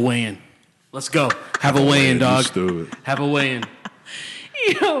 Have a weigh-in. Let's go. Have a weigh-in, dog. Have a weigh-in.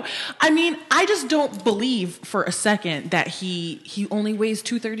 You know, I mean, I just don't believe for a second that he only weighs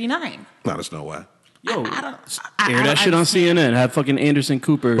 239. No, there's no way. Yo, air that shit on CNN. Have fucking Anderson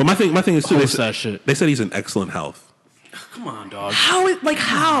Cooper. But my thing is too. That shit. They said he's in excellent health. Come on, dog. How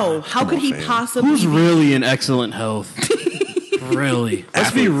could he possibly? Who's really in excellent health? Really?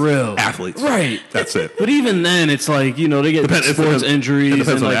 Let's be real. Athletes, right? That's it. But even then, it's like, you know, they get sports injuries. It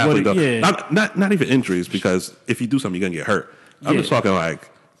depends and on like, the athlete, not even injuries, because if you do something, you're gonna get hurt. I'm just talking like,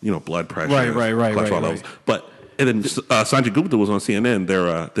 you know, blood pressure, cholesterol levels. But and then Sanjay Gupta was on CNN.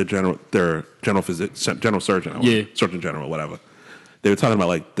 Their general surgeon, surgeon general, whatever. They were talking about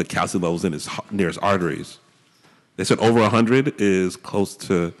like the calcium levels near his arteries. They said over 100 is close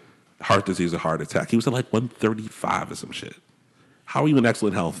to heart disease or heart attack. He was at like 135 or some shit. How are you in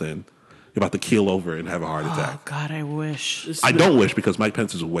excellent health then? You're about to keel over and have a heart attack. Oh God, I wish. I don't wish, because Mike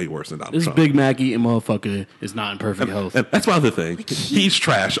Pence is way worse than Donald Trump. This Big Mac eating motherfucker is not in perfect health. And that's my other thing. Like he's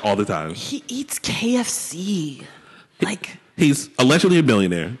trash all the time. He eats KFC. He's allegedly a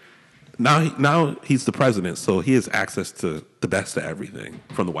billionaire. Now he's the president, so he has access to the best of everything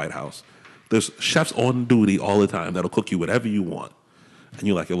from the White House. There's chefs on duty all the time that'll cook you whatever you want. And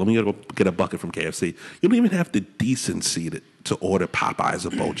you're like, let me go get a bucket from KFC. You don't even have the decency to order Popeyes or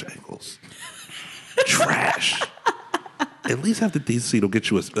Bojangles. Trash. At least have the decency to get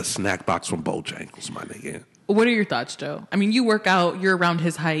you a snack box from Bojangles, my nigga. What are your thoughts, Joe? I mean, you work out. You're around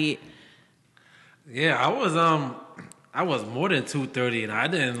his height. Yeah, I was more than 230, and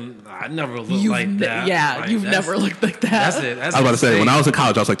I never looked like that. Yeah, like, you've never looked like that. That's it. I was about to say, when I was in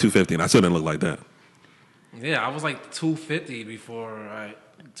college, I was like 250, and I still didn't look like that. Yeah, I was like 250 before,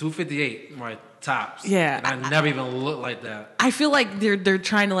 258 my tops. Yeah, and I never even looked like that. I feel like they're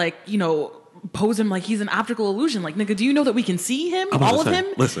trying to, like, you know, pose him like he's an optical illusion. Like, nigga, do you know that we can see him? All of him?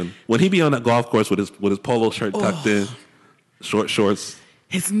 Listen, when he be on that golf course with his polo shirt tucked in, short shorts.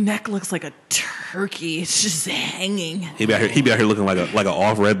 His neck looks like a turkey. It's just hanging. He be out here looking like an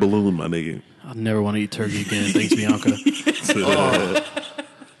off red balloon, my nigga. I never want to eat turkey again. Thanks, Bianca.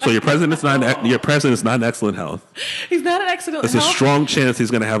 So your president's not in excellent health. He's not in excellent health. There's a strong chance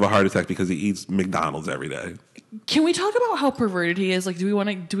he's going to have a heart attack because he eats McDonald's every day. Can we talk about how perverted he is? Like, do we want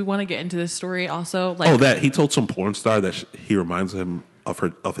to get into this story also? Like, that he told some porn star that he reminds him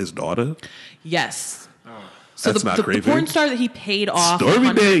of his daughter. Yes. So That's not the creepy. porn star that he paid off,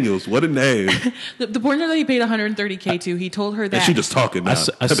 Stormy Daniels, what a name! the porn star that he paid $130K to, he told her that. And she just talking now. I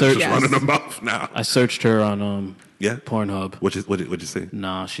searched just running her mouth now. I searched her on Pornhub. What'd you see?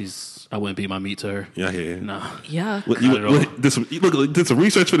 Nah, I wouldn't beat my meat to her. Yeah. Nah. Yeah. Did some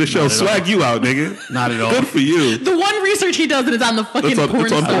research for the show. Swag you out, nigga. Not at all. Good for you. The one research he does is on the fucking porn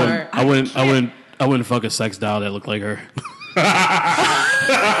star. I wouldn't fuck a sex doll that looked like her. That's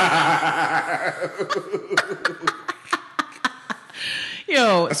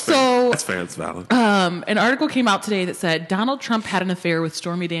fair. It's valid. An article came out today that said Donald Trump had an affair with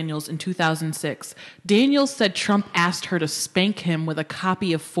Stormy Daniels in 2006. Daniels said Trump asked her to spank him with a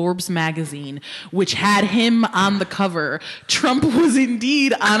copy of Forbes magazine, which had him on the cover. Trump was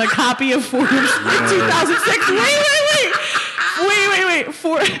indeed on a copy of Forbes in 2006. Wait.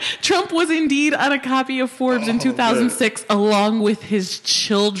 Trump was indeed on a copy of Forbes in 2006 along with his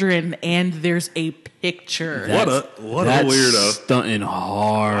children, and there's a picture. What a weirdo. Stunting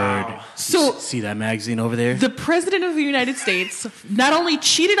hard. Wow. So see that magazine over there? The president of the United States not only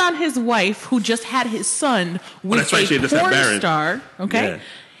cheated on his wife, who just had his son, with a porn star. Okay. Yeah.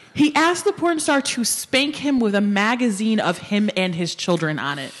 He asked the porn star to spank him with a magazine of him and his children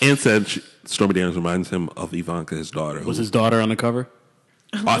on it. And said Stormy Daniels reminds him of Ivanka, his daughter. Was his daughter on the cover?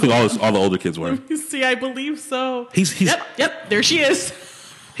 I think all the older kids were. See, I believe so. He's Yep, there she is.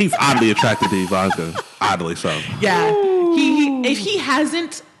 He's oddly attracted to Ivanka. Oddly so. Yeah. He if he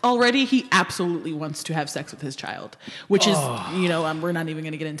hasn't already, he absolutely wants to have sex with his child. Which is, we're not even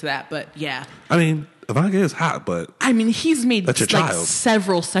going to get into that, but yeah. I mean, Ivanka is hot, but he's made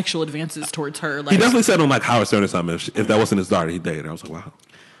several sexual advances towards her. He definitely said on Howard Stern or something, if that wasn't his daughter, he'd date her. I was like, wow,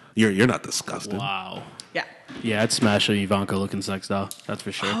 you're not disgusting. Wow. Yeah. Yeah, I'd smash a Ivanka looking sex doll. That's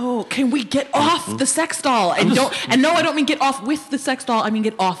for sure. Oh, can we get off the sex doll? And no, I don't mean get off with the sex doll. I mean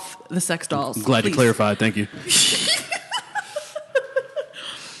get off the sex dolls. I'm glad you clarified. Thank you.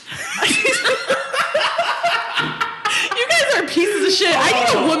 You guys are pieces of shit. I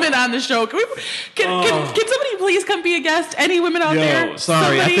need a woman on the show. Can somebody please come be a guest? Any women out there?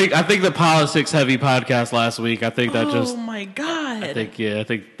 Sorry. Somebody? I think the politics heavy podcast last week. I think that just. Oh my god. I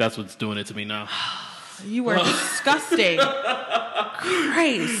think that's what's doing it to me now. You are disgusting.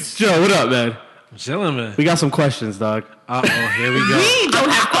 Christ. Joe, what up, man? I'm chilling, man. We got some questions, dog. Here we go. We don't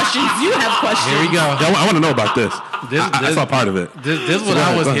have questions. You have questions. Here we go. I want to know about this. I saw part of it. This is what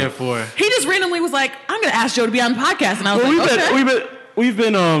I was here for. He just randomly was like, "I'm going to ask Joe to be on the podcast," and I was okay. We've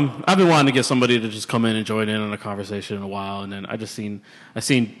been I've been wanting to get somebody to just come in and join in on a conversation in a while, and then I seen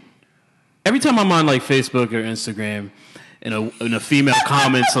every time I'm on Facebook or Instagram, and a female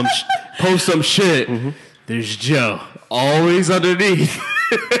comments post some shit. Mm-hmm. There's Joe always underneath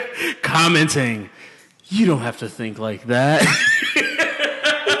commenting, "You don't have to think like that."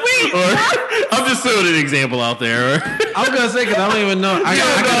 Wait, or, I'm just throwing an example out there. I was gonna say because I don't even know. I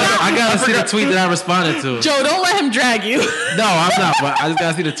gotta see the tweet that I responded to. Joe, don't let him drag you. No, I'm not. But I just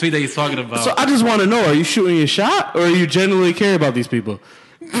gotta see the tweet that he's talking about. So I just want to know: are you shooting your shot, or are you genuinely care about these people?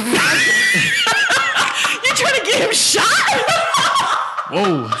 You trying to get him shot?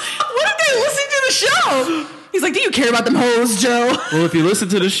 Whoa! What if they listen to the show? He's like, "Do you care about them hoes, Joe?" Well, if you listen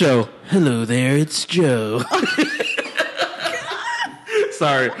to the show, hello there, it's Joe.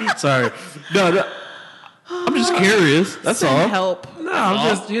 Sorry. No. I'm just curious. That's all. Help. No,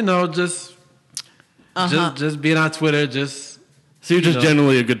 I'm just being on Twitter. So you're just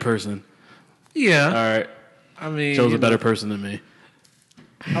generally a good person. Yeah. All right. I mean, Joe's a better person than me.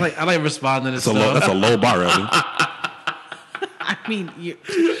 I like responding to stuff. That's a low bar, Evan. I mean,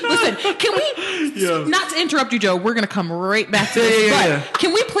 listen, can we, not to interrupt you, Joe, we're going to come right back to this, but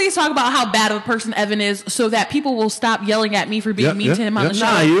can we please talk about how bad of a person Evan is so that people will stop yelling at me for being mean to him on the show?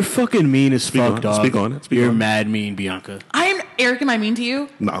 Nah, you're fucking mean as fuck, dog. Speak on it. You're mad mean, Bianca. Eric, am I mean to you?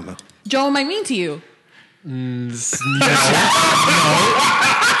 No. Joe, am I mean to you? No.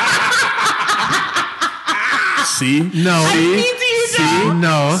 See? I'm mean to you Joe?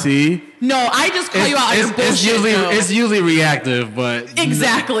 No. See? No, I just call you out on your bullshit. It's usually reactive, but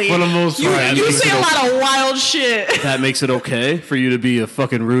exactly. For the most part, you say a lot of wild shit. That makes it okay for you to be a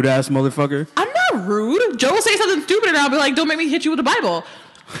fucking rude ass motherfucker? I'm not rude. Joe will say something stupid and I'll be like, don't make me hit you with the Bible.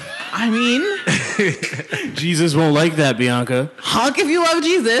 I mean, Jesus won't like that, Bianca. honk if you love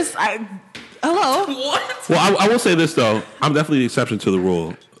Jesus. Hello. What? Well, I will say this though. I'm definitely the exception to the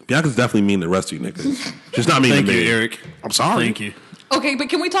rule. Bianca's definitely mean to the rest of you niggas. Just not mean Thank to you, me. Eric. I'm sorry. Thank you. Okay, but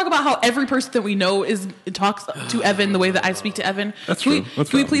can we talk about how every person that we know talks to Evan the way that I speak to Evan? That's can true. We,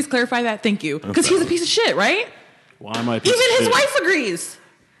 can we please clarify that? Thank you. Because he's a piece of shit, right? Why am I a piece Even of his shit? wife agrees.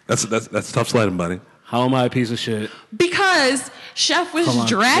 That's tough sledding, buddy. How am I a piece of shit? Because Chef was Come on.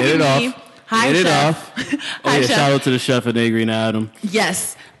 dragging Get it me. off. Hi, Get it Chef. off. Hi, yeah, Chef. shout out to the chef at Agri and Adam.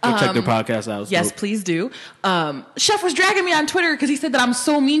 Yes. Go check their podcast out. It's Yes, dope. please do. Chef was dragging me on Twitter because he said that I'm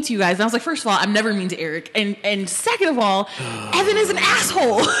so mean to you guys. And I was like, first of all, I'm never mean to Eric. And second of all, Evan is an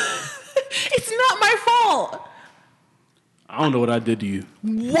asshole. It's not my fault. I don't know what I did to you.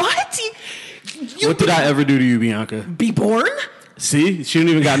 What? What did I ever do to you, Bianca? Be born? See? She don't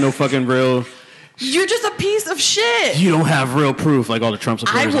even got no fucking real... You're just a piece of shit. You don't have real proof like all the Trump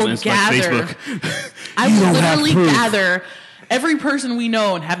supporters I will on Instagram, gather. Facebook. I You will don't have literally proof. gather every person we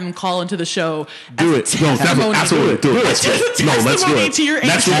know and have them call into the show. Do as it. a No, testimony. absolutely. Do it. As a No, let's do testimony it. to your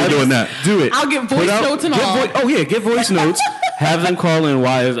Next week answers. we're doing that. Do it. I'll get voice notes and all. Get voice notes. Have them call in.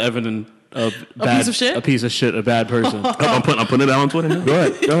 Why is Evan a piece of shit? A piece of shit, a bad person. I'm putting it out on Twitter now. Go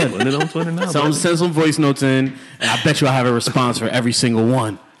ahead. Putting it on Twitter now. Send some voice notes in, and I bet you I have a response for every single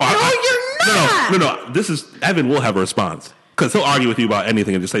one. No, you're not. No. This is Evan will have a response because he'll argue with you about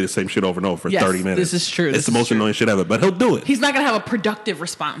anything and just say the same shit over and over for Yes, 30 minutes. this is true. It's This the is most true. annoying shit ever, but he'll do it. He's not going to have a productive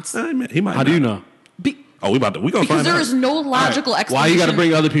response. He might. How do you know? Oh, we gonna Because find there out. is no logical Why explanation. you got to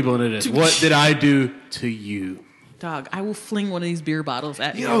bring other people into this? What did I do to you? Dog, I will fling one of these beer bottles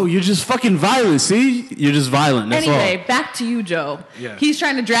at you. Yo, you're just fucking violent. See, you're just violent. That's Anyway, back to you, Joe. Yeah. He's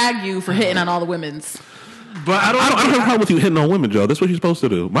trying to drag you for hitting on all the women's. But I don't I don't have a problem with you hitting on women, Joe. That's what you're supposed to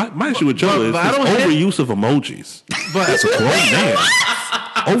do. My issue with Joe is but I don't overuse of emojis. But That's a grown man.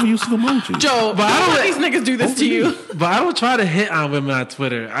 Overuse of emojis. Joe, But I don't don't let these niggas do this to you. But I don't try to hit on women on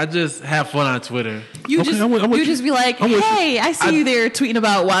Twitter. I just have fun on Twitter. You Okay, just I'm with you you. just be like, I'm with hey, I see you there tweeting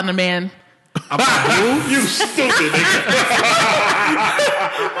about wanting a man. You stupid nigga.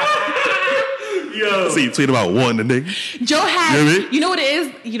 Yo. See you tweet about one the nigga. Joe has, You know what I mean? you know what it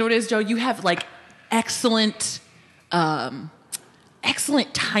is? You know what it is, Joe? You have like excellent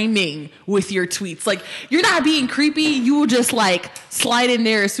timing with your tweets. Like, you're not being creepy. You will just like slide in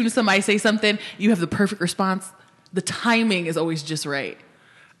there as soon as somebody say something. You have the perfect response. The timing is always just right.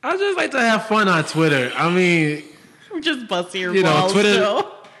 I just like to have fun on Twitter. I mean, Just busting your you know, balls, Twitter.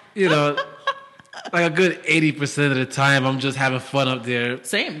 Joe. You know, like a good 80% of the time, I'm just having fun up there.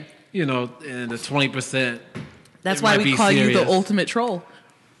 Same. You know, and the 20%. That's it why might we be call you the serious. ultimate troll.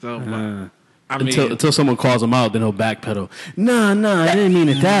 So, I mean, until someone calls him out, then he'll backpedal. Nah, I didn't mean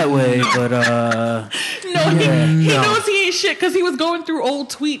it that way, but No, he knows he ain't shit because he was going through old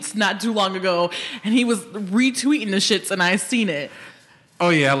tweets not too long ago, and he was retweeting the shits, and I seen it. oh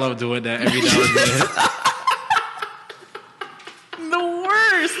yeah, I love doing that every now and then. The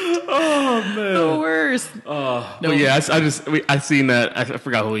worst. Oh man, the worst. But yeah, I seen that. I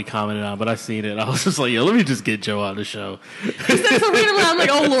forgot who he commented on, but I seen it. I was just like, yo, let me just get Joe on the show. He said so randomly. I'm like,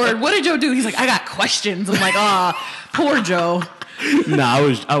 oh Lord, what did Joe do? He's like, I got questions. I'm like, poor Joe. Nah,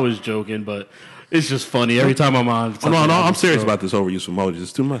 I was joking, but it's just funny every time I'm on. No, I'm serious about this overuse of emojis.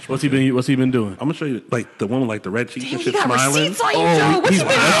 It's too much. What's he been doing? I'm gonna show you like the one with like the red cheeks Damn, and you shit got smiling. receipts on you, Joe. What you been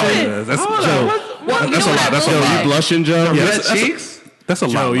doing? That's Hold Joe. on, what- That's you a know lot. That's a what? lot. You blushing, Joe? Yeah, Red cheeks? That's a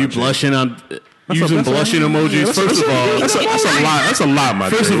lot. Joe, my you G. blushing on using that's a- blushing emojis. Yeah, First of all, that's a lot. That's a lot, my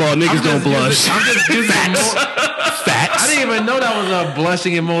first G. of all, niggas don't blush. I'm just using Facts. I didn't even know that was a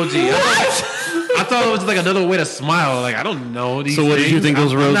blushing emoji. I thought it was just like another way to smile. Like, I don't know these So what did you things. think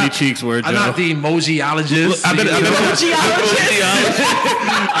those I'm rosy not- cheeks were, I'm Joe? not the emojiologist. I bet look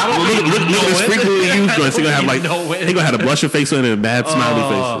at this frequently used joints. He gonna have like know it. he gonna have a blushing face on it and mad smiley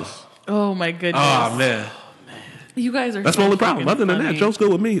faces. Oh my goodness. Oh man. You guys are. That's so my only problem. fucking Other than that, funny. Joe's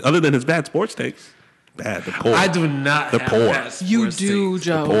good with me. Other than his bad sports takes, bad. They're poor. I do not. They're have poor. that You sports do, take.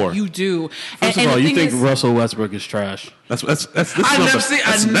 Joe. poor. You do. First of all, you think Russell Westbrook is trash? That's That's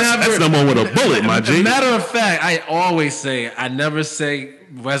number one with a bullet, my G. Matter of fact, I always say I never say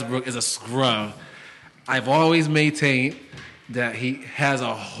Westbrook is a scrub. I've always maintained that he has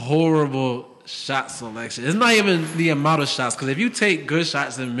a horrible shot selection. It's not even the amount of shots, because if you take good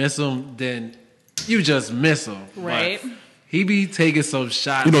shots and miss them, then you just miss them. Right. But he be taking some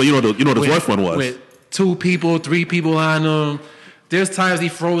shots. You know what his worst one was. with 2 people, 3 people on him. There's times he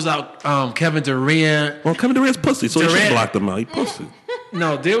froze out Kevin Durant. Well, Kevin Durant's pussy, so he should block them out. He pussy.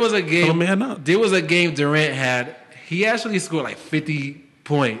 No, there was a game. Oh, man, up. There was a game Durant had. He actually scored like 50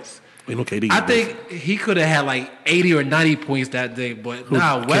 points. You know, KD. I think he could have had like 80 or 90 points that day, but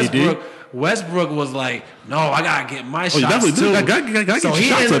Westbrook was like, no, I gotta get my shots too. Gotta get your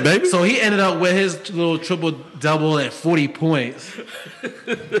shots up, baby. So he ended up with his little triple double at 40 points. You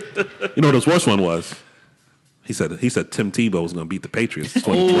know what his worst one was? He said Tim Tebow was going to beat the Patriots.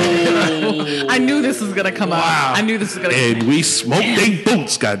 I knew this was going to come out. I knew this was going to come out. And we smoked their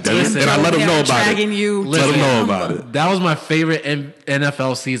boots, goddammit. And I let them know about it. Let them know about it. That was my favorite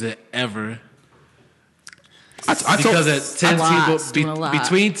NFL season ever. Because Tim Tebow,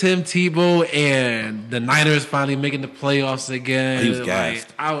 between Tim Tebow and the Niners finally making the playoffs again, he was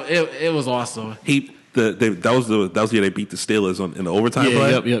gassed. It was awesome. That was the year they beat the Steelers in the overtime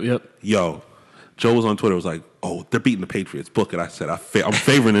play. Yep. Yo, Joe was on Twitter. Was like, "Oh, they're beating the Patriots. Book it." I said, "I'm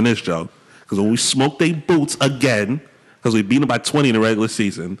favoring in this, Joe, because when we smoke their boots again, because we beat them by 20 in the regular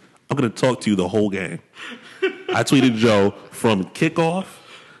season, I'm going to talk to you the whole game." I tweeted Joe from kickoff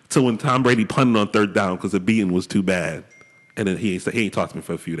to when Tom Brady punted on third down because the beating was too bad, and then he ain't talked to me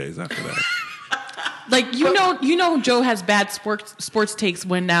for a few days after that. Like you know, Joe has bad sports takes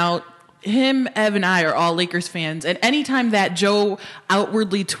when now. Him, Ev, and I are all Lakers fans, and anytime that Joe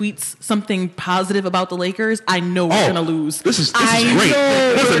outwardly tweets something positive about the Lakers, I know we're gonna lose. This is great.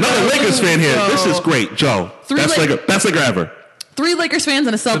 There's another Lakers fan here. This is great, Joe. Best Laker ever. 3 Lakers fans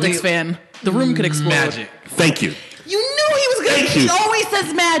and a Celtics fan. The room could explode. Magic. Thank you. You knew he was gonna. He always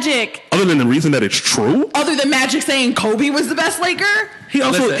says Magic. Other than the reason that it's true. Other than Magic saying Kobe was the best Laker.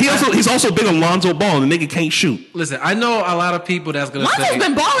 He's also big on Lonzo Ball, and the nigga can't shoot. Listen, I know a lot of people that's gonna Lonzo's say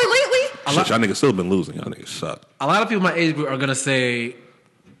been balling lately. Shit, y'all niggas still been losing. Y'all niggas suck. A lot of people my age group are gonna say,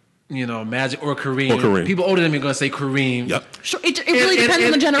 Magic or Kareem. People older than me are gonna say Kareem. Yep. Sure, it really depends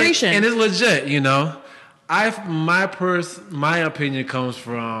on the generation. And it's legit, My opinion comes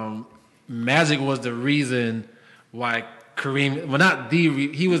from Magic was the reason why Kareem. Well, not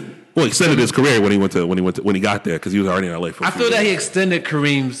he was. Well, he extended his career when he got there because he was already in LA for. I feel that he extended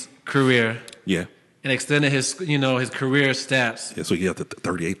Kareem's career. Yeah. And extended his career stats. Yeah, so he got to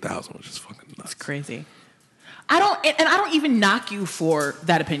 38,000, which is fucking nuts. It's crazy. I don't even knock you for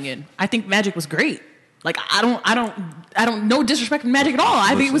that opinion. I think Magic was great. Like I don't no disrespect to Magic at all.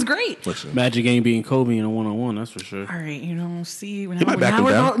 I think it was great. Magic ain't beating Kobe in a 1-on-1, that's for sure. All right, see, now we're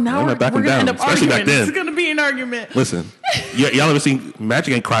gonna end up arguing. Back then. It's gonna be an argument. Listen, y'all ever seen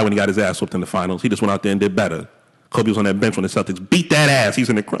Magic ain't cry when he got his ass whooped in the finals? He just went out there and did better. Kobe was on that bench when the Celtics beat that ass. He's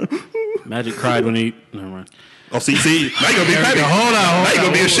in the crying. Magic cried when he. Never mind. Oh, see, now you gonna be petty. Hold on. Now you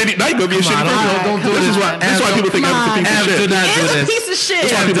gonna be a shitty. Now you gonna be a shitty person. Don't do this. This is why people think I'm a piece of shit. Do not do this. Piece of shit.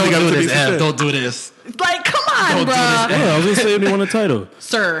 That's why people think I'm a piece of shit. Don't do this. Like, come on, bro. Yeah, I was gonna say they won a title,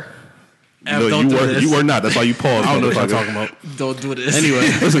 sir. No, you were not. That's why you paused. I don't know what you're talking about. Don't do this.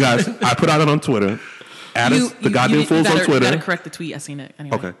 Anyway, listen, guys. I put out it on Twitter. Add us, the goddamn fools on Twitter. You gotta correct the tweet. I seen it.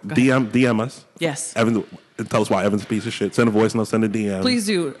 Anyway, okay. DM us. Yes. Evan, tell us why Evan's a piece of shit. Send a voice note. Send a DM. Please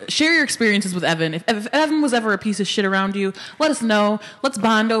do. Share your experiences with Evan. If Evan was ever a piece of shit around you, let us know. Let's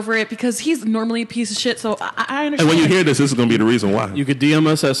bond over it because he's normally a piece of shit. So I understand. And when you hear this is going to be the reason why. You could DM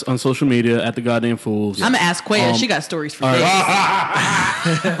us on social media at the goddamn fools. I'm gonna ask Quaya. She got stories for days.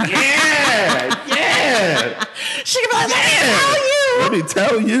 Yeah. She can be like, let me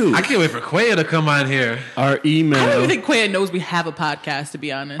tell you. I can't wait for Quaya to come on here. Our email. I don't even think Quaya knows we have a podcast, to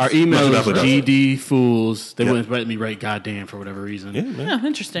be honest. Our email is GDFools. They wouldn't let me write goddamn for whatever reason. Yeah, man. Yeah,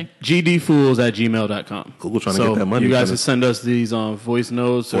 interesting. GDFools@gmail.com. Google trying to get that money. You guys can send us these voice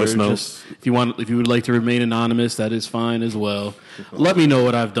notes. Just, if you would like to remain anonymous, that is fine as well. Let me know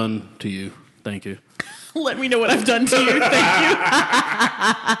what I've done to you. Thank you. Let me know what I've done to you. Thank you.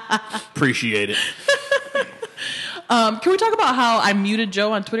 Appreciate it. Can we talk about how I muted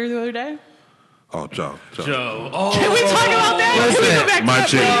Joe on Twitter the other day? Oh, Joe. Oh. Can we talk about that? Listen, Can we go back my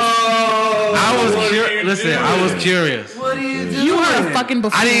to that? I was curious. What are you doing? You are a fucking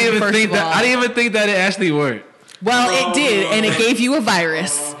buffoon. I didn't even think that it actually worked. Well, it did, and it gave you a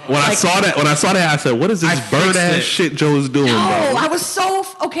virus. When I saw that, I said, "What is this bird ass shit Joe is doing?" No, bro? I was so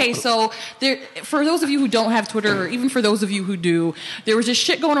okay. So there, for those of you who don't have Twitter, or even for those of you who do, there was this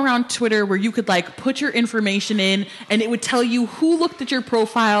shit going around Twitter where you could like put your information in, and it would tell you who looked at your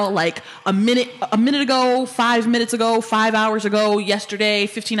profile like a minute ago, 5 minutes ago, 5 hours ago, yesterday,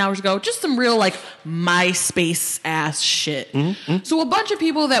 15 hours ago, just some real like MySpace ass shit. Mm-hmm. So a bunch of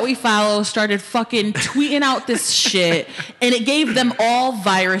people that we follow started fucking tweeting out this shit, and it gave them all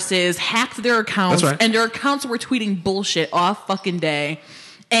viruses, hacked their accounts, and their accounts were tweeting bullshit all fucking day.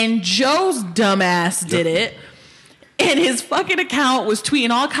 And Joe's dumbass did it. And his fucking account was tweeting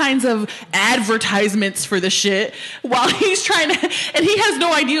all kinds of advertisements for the shit while he's trying to, and he has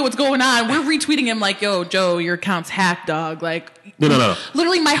no idea what's going on. We're retweeting him like, yo, Joe, your account's hacked, dog. Like, no.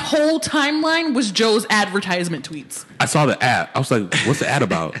 Literally, my whole timeline was Joe's advertisement tweets. I saw the ad. I was like, what's the ad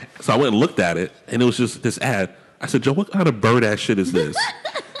about? So I went and looked at it, and it was just this ad. I said, Joe, what kind of bird ass shit is this?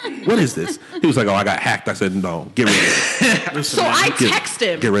 What is this? He was like, oh, I got hacked. I said, no, get rid of it. So I text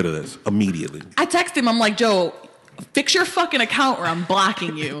him. Get rid of this immediately. I text him. I'm like, Joe, fix your fucking account or I'm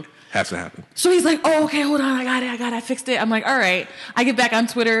blocking you. Has to happen. So he's like, oh, okay, hold on. I got it. I fixed it. I'm like, all right. I get back on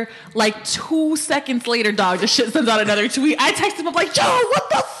Twitter. Like 2 seconds later, dog, this shit sends out another tweet. I text him. I'm like, Joe, what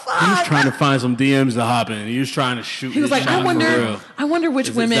the fuck? He was trying to find some DMs to hop in. He was trying to shoot. He was like, I wonder which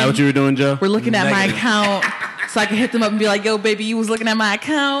women. Is that what you were doing, Joe? Were looking at my account. So I could hit them up and be like, yo, baby, you was looking at my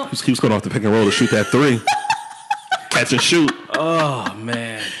account. He was going off the pick and roll to shoot that 3. Catch and shoot. Oh,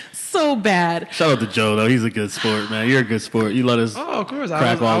 man. So bad. Shout out to Joe, though. He's a good sport, man. You're a good sport. You let us of course.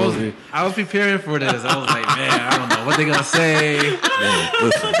 crack all over you. I was preparing for this. I was like, man, I don't know what they're going to say. Man,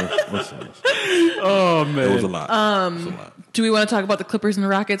 listen. Oh, man. It was a lot. Do we want to talk about the Clippers and the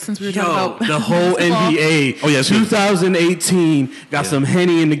Rockets since we were talking about the whole NBA? Oh, yeah, 2018 got some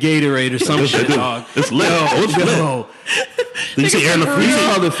Henny in the Gatorade or some shit, dog. It's lit. Yo. Did you see Aaron LaFree? These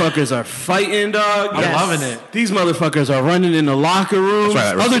motherfuckers are fighting, dog. I'm loving it. These motherfuckers are running in the locker room.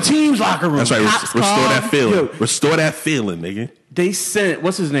 That's right. Other teams' locker room. That's right. Restore that feeling. Yo. Restore that feeling, nigga. They sent,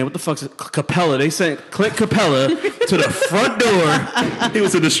 what's his name? What the fuck's it? Capella. They sent Clint Capella to the front door. He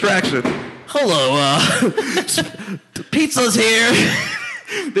was a distraction. Hello, pizza's here.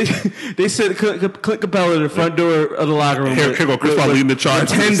 They sent Clint Capella to the front door of the locker room. Here go Chris Paul leading the charge.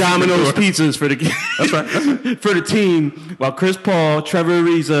 10 Domino's pizzas for the That's right. for the team, while Chris Paul, Trevor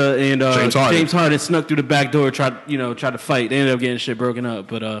Ariza, and James Harden snuck through the back door, tried to fight. They ended up getting shit broken up,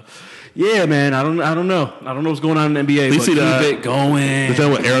 but. Yeah, man, I don't know. I don't know what's going on in the NBA. You see keep it going. Is that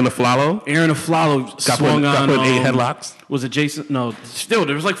what Aaron Aflalo? Aaron Aflalo swung on. Got put in 8 headlocks. Was it Jason? No, still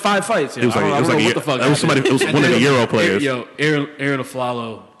there was like 5 fights. Yeah. It was like, I don't know what the fuck. It was somebody. It was one of the Euro players. Aaron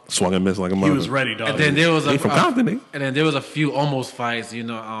Aflalo swung and missed like a mother. He was ready, dog. And then there was from Compton, and then there was a few almost fights. You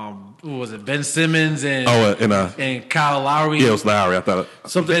know, who was it? Ben Simmons and and Kyle Lowry. Yeah, it was Lowry. I thought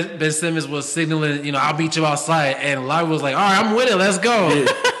something. Ben Simmons was signaling, you know, I'll beat you outside, and Lowry was like, all right, I'm with it. Let's go.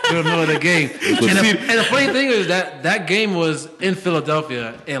 In the middle of the game. And the funny thing is that game was in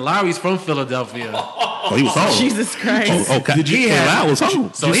Philadelphia, and Lowry's from Philadelphia. Oh, he was home. Jesus Christ. Okay. Lowry was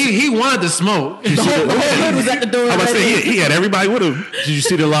home. So he wanted to smoke. The whole hood was at the door. I was saying he had everybody with him. Did you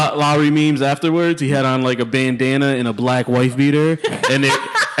see the Lowry memes afterwards? He had on like a bandana and a black wife beater, and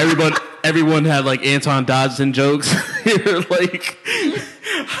everyone had like Anton Dodson jokes. Like,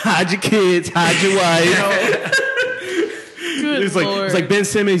 hide your kids, hide your wife. It's like Ben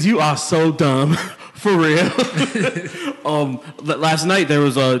Simmons, you are so dumb. For real. Last night there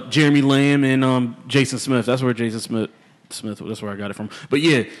was Jeremy Lamb and Jason Smith. That's where Jason Smith. That's where I got it from. But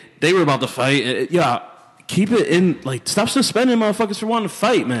yeah, they were about to fight. Keep it in. Like, stop suspending motherfuckers for wanting to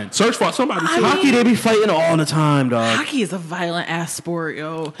fight, man. Search for somebody. Hockey, they be fighting all the time, dog. Hockey is a violent ass sport,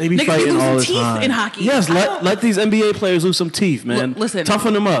 yo. They be fighting all the time. In hockey. Yes, let these NBA players lose some teeth, man. Listen,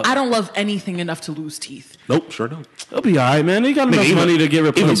 toughen them up. I don't love anything enough to lose teeth. Nope, sure don't. They'll be all right, man. They got enough money to get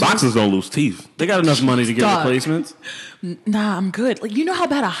replacements. Even boxers don't lose teeth. They got enough money to get replacements. Nah, I'm good. Like, you know how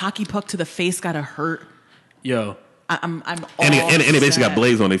bad a hockey puck to the face gotta hurt? Yo. I'm all and they basically got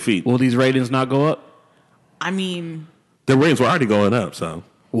blades on their feet. Will these ratings not go up? I mean, the ratings were already going up, so.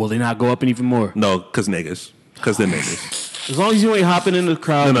 Will they not go up even more? No, because niggas. Because they're niggas. As long as you ain't hopping in the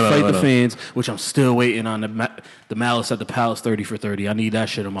crowd to fight the fans, which I'm still waiting on the Malice at the Palace 30 for 30. I need that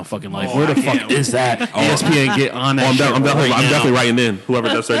shit in my fucking life. Where the fuck is that? ESPN get on that shit. I'm definitely writing in. Whoever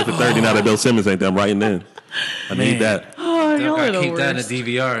does 30 for 30 now that Bill Simmons ain't there, I'm writing in. I need that. Oh, y'all are the keep worst. that in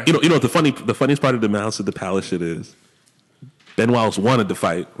the DVR. You know what the funniest part of the Malice at the Palace shit is? Ben Wallace wanted to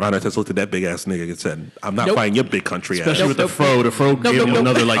fight. Ron Artest looked at that big ass nigga and said, I'm not fighting your big country ass. Especially with the fro. The fro gave him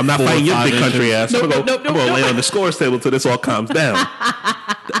another like I'm not fighting your big country ass. I'm going to lay on the scores table until this all calms down.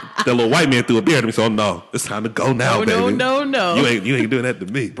 That little white man threw a beer at me, so no, it's time to go now, baby. No. You ain't doing that to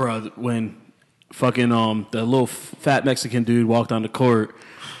me. Bro, when fucking the little fat Mexican dude walked on the court,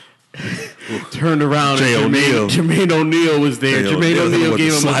 turned around, Jermaine O'Neal was there. Jermaine O'Neal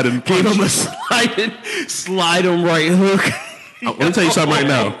gave him a slide him right hook. Let me tell you something right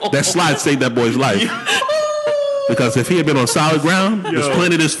now. That slide saved that boy's life. Because if he had been on solid ground, just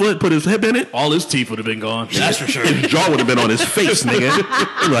planted his foot, put his hip in it, all his teeth would have been gone. That's for sure. His jaw would have been on his face, nigga.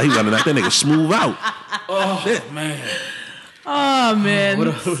 He was gonna knock that nigga smooth out. Oh, man. Oh man. What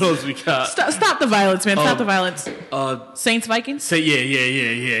else we got? Stop the violence, man. Stop the violence. Saints Vikings. Say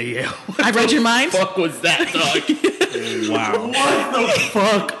yeah. I read your mind. What the fuck was that, dog? Wow. What the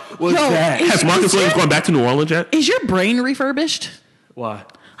fuck was that? Has Marcus Williams gone back to New Orleans yet? Is your brain refurbished? Why?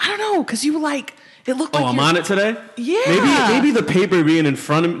 I don't know, because you were like, it looked like I'm on it today? Yeah. Maybe the paper being in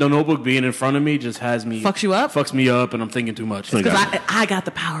front of me, the notebook being in front of me just has me... Fucks you up? Fucks me up and I'm thinking too much. Because I got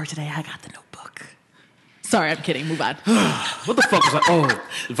the power today. I got the notebook. Sorry, I'm kidding. Move on. What the fuck was that? Oh,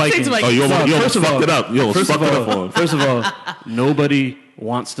 Vikings. Vikings. Oh, you almost fucked it up. You almost First fucked it up on him. First of all, nobody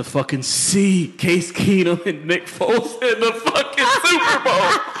wants to fucking see Case Keenum and Nick Foles in the fucking Super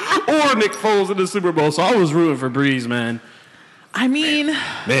Bowl. Or Nick Foles in the Super Bowl. So I was rooting for Breeze, man. I mean...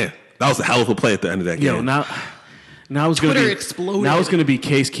 Man, that was a hell of a play at the end of that game. Yo, now it's gonna Twitter be exploded. Now it's gonna be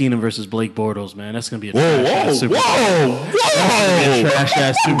Case Keenum versus Blake Bortles, man. That's gonna be a Whoa! trash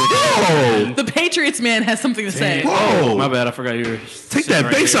ass Super Bowl. The Patriots man has something to say. Whoa! My bad, I forgot you were. Take that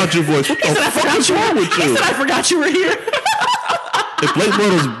bass out your voice. What the fuck is wrong with you? I forgot you were here. If Blake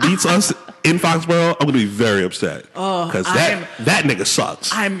Bortles beats us in Foxborough, I'm gonna be very upset. Because that nigga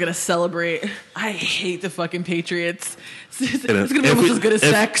sucks. I'm gonna celebrate. I hate the fucking Patriots. It's gonna be almost as good as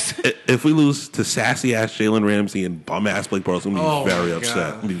sex. If we lose to sassy ass Jalen Ramsey and bum ass Blake Bortles, I'm gonna be very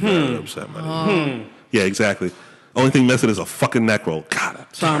upset. I'm gonna be very upset, man. Yeah, exactly. Only thing missing is a fucking neck roll. God,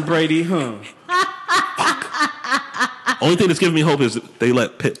 Tom Brady, huh? Only thing that's giving me hope is that they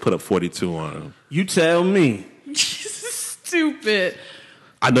let Pitt put up 42 on him. You tell me. Stupid.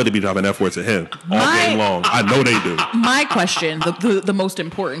 I know they be dropping F words at him all game long. I know they do. My question, the most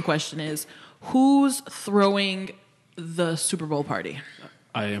important question is, who's throwing the Super Bowl party?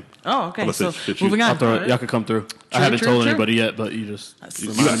 I am. Oh, okay. I'm So gonna say, shit, moving I'll on. throw it. Y'all can come through. I haven't told anybody yet, but you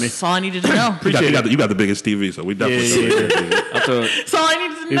reminded me. That's all I needed to know. You got the biggest TV, so we definitely. Yeah. I'll throw it. That's all I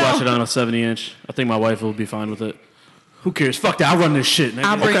needed to We know. watch it on a 70-inch. I think my wife will be fine with it. Who cares? Fuck that. I'll run this shit.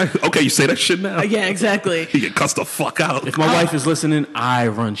 I'll Nigga. bring- Okay, you say that shit now. Yeah, exactly. You get cussed the fuck out. If my wife is listening, I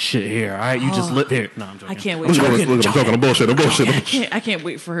run shit here. All right, you just live here. No, I'm joking. I can't I'm wait. joking. I'm bullshit. I can't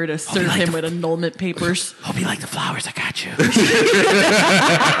wait for her to serve him with annulment papers. Hope you like the flowers. I got you.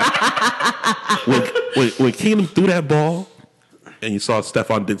 When Keenum threw that ball and you saw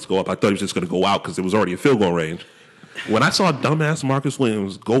Stephon Diggs go up, I thought he was just going to go out because it was already in field goal range. When I saw dumbass Marcus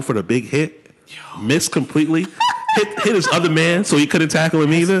Williams go for the big hit, miss completely, hit his other man so he couldn't tackle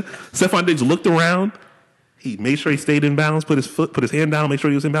him either, Stephon Diggs looked around. He made sure he stayed in bounds, put his hand down, made sure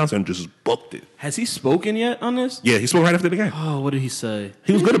he was in bounds, and just booked it. Has he spoken yet on this? Yeah, he spoke right after the game. Oh, what did he say?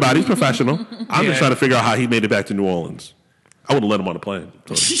 He was good about it. He's professional. I'm just trying to figure out how he made it back to New Orleans. I would have let him on the plane.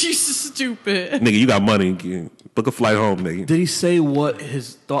 So, You stupid. nigga, you got money. Book a flight home, nigga. Did he say what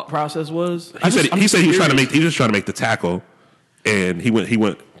his thought process was? He said he was just trying to make the tackle, and he went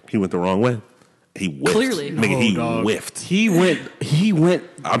the wrong way. He whiffed. Clearly. Nigga, dog. whiffed. He went.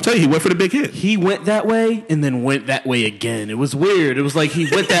 I'm telling you, he went for the big hit. He went that way and then went that way again. It was weird. It was like he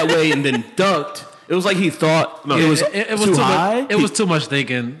went that way and then ducked. It was like he thought it was too high. It was too much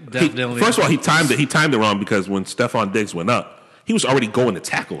thinking. Definitely. First of all, he timed it wrong because when Stephon Diggs went up, he was already going to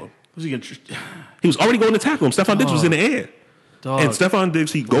tackle him. Was he gonna He was already going to tackle him. Stephon Diggs was in the air. dog, And Stephon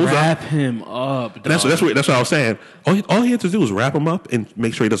Diggs, he goes wrap up. him up? And that's what I was saying. All he had to do was wrap him up and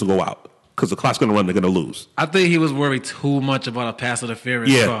make sure he doesn't go out. Because the clock's going to run, they're going to lose. I think he was worried too much about a pass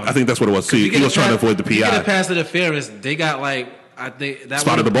interference. Yeah, call. I think that's what it was. See, he was trying to avoid the You get a PI. pass interference. They got I think that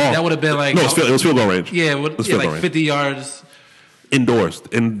Spotted the ball. That would have been No, it was field goal range. Yeah, It was field goal range. 50 yards. Indoors,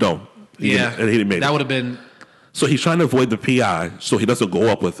 in the dome. And he didn't make it. That would have been. So he's trying to avoid the PI, so he doesn't go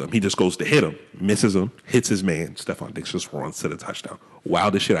up with him. He just goes to hit him, misses him, hits his man. Stephon Diggs just runs to the touchdown.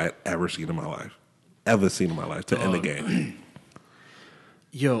 Wildest shit I had ever seen in my life. To end the game.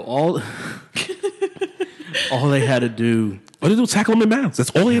 Yo, all they had to do. All they do was tackle him in bounds. That's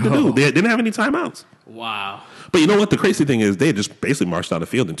all they had to do. They didn't have any timeouts. Wow. But you know what? The crazy thing is they just basically marched down the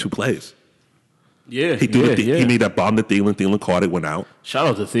field in 2 plays. Yeah, He made that bomb to Thielen. Thielen caught it, went out. Shout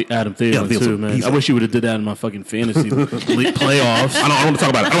out to Adam Thielen Thiel's too, man. he's I wish you would have did that in my fucking fantasy league playoffs. I don't want to talk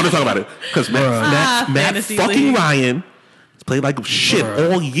about it. I don't want to talk about it because Matt Fantasy fucking league. Ryan played like shit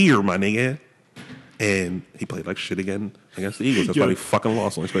all year, my nigga. And he played like shit again against the Eagles. That's why they fucking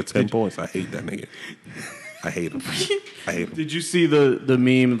lost. Only scored 10 points. I hate that nigga. I hate him. Did you see the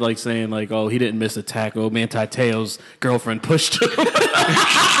meme like saying like, oh, he didn't miss a tackle? Manti Te'o's girlfriend pushed him.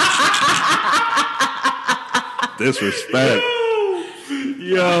 Disrespect.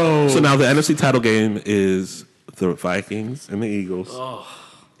 Yo. So now the NFC title game is the Vikings and the Eagles.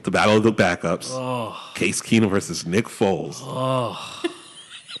 The battle of the backups. Case Keenum versus Nick Foles.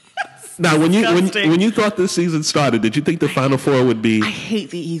 Now, when you thought this season started, did you think the Final Four would be I hate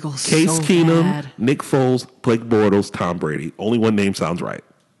the Eagles Case so Keenum, bad. Nick Foles, Blake Bortles, Tom Brady? Only one name sounds right.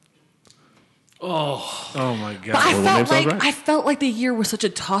 Oh my god! But I felt like the year was such a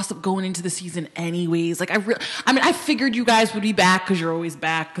toss up going into the season, anyways. Like I figured you guys would be back because you're always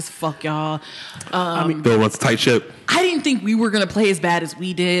back. Because fuck y'all. Bill wants a tight ship. I didn't think we were gonna play as bad as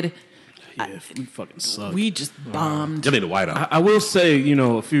we did. Yeah, we fucking suck. We just bombed. You need a whiteout. I will say, a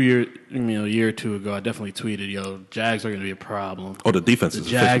year or two ago, I definitely tweeted, Jags are going to be a problem. Oh, the defense The is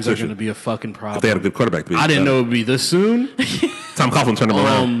Jags a are going to be a fucking problem. If they had a good quarterback, I didn't know it would be this soon. Tom Coughlin turned him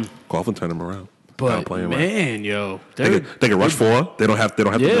around. Coughlin turned him around. But playing man, they can rush 4. They don't have to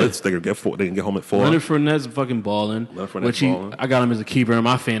blitz. They can get 4. They can get home at 4. Leonard Fournette's fucking balling. Which I got him as a keeper in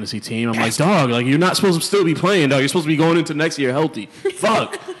my fantasy team. I'm like, dog, like you're not supposed to still be playing, dog. You're supposed to be going into next year healthy.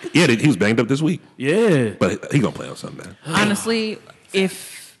 Fuck. Yeah, he was banged up this week. Yeah, but he's gonna play on Sunday. Honestly,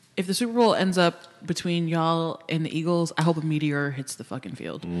 if the Super Bowl ends up between y'all and the Eagles, I hope a meteor hits the fucking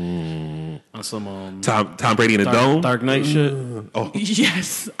field. On some Tom Brady in the dome, Dark Knight shit. Oh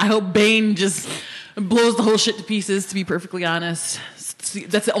yes, I hope Bane just blows the whole shit to pieces. To be perfectly honest,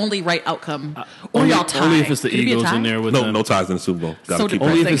 that's the only right outcome. Or y'all tie. Only if it's the Could it be a Eagles tie? in there with them. no ties in the Super Bowl. Gotta So keep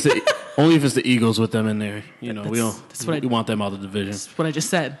depressing. Only if it's the Eagles with them in there. We what want them out of the division. That's what I just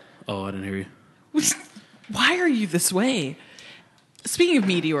said. Oh, I didn't hear you. Why are you this way? Speaking of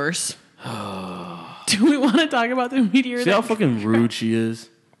meteors, do we want to talk about the meteor? See how fucking rude she is.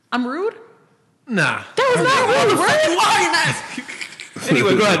 I'm rude? Nah. That was not rude, right?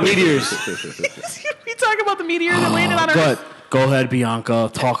 Anyway, go ahead, meteors. We talk about the meteor that landed on Earth Go ahead, Bianca.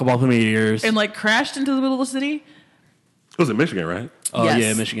 Talk about the meteors. and crashed into the middle of the city. It was in Michigan, right? Oh Yes.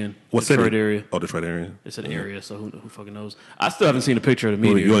 yeah, Michigan. What Detroit city? area. Oh, Detroit area. It's an area, so who fucking knows? I still haven't seen a picture of the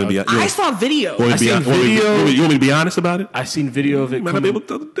You meteor. want to be? I saw video. You want seen me to be honest about it? I seen video of it. You might not be able to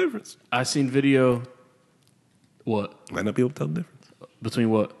tell the difference. I seen video. What? Might not be able to tell the difference. Between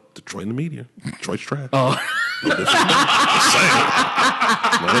what? Detroit and the media. Detroit's trash. Oh, Might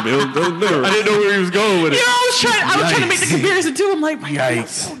not be able to tell the difference. I didn't know where he was going with it. You know, I was trying to make the Yikes. comparison too. I'm like,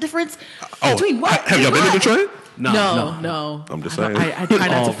 Yikes. no difference Oh, between what? have y'all been to Detroit? No. I'm just I don't- saying. I try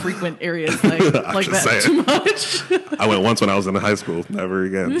not to frequent areas like just that saying. too much. I went once when I was in high school. Never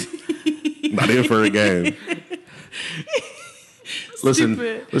again. Not even for a game.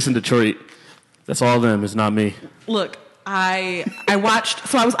 Stupid. Listen, Detroit. That's all them. It's not me. Look, I watched.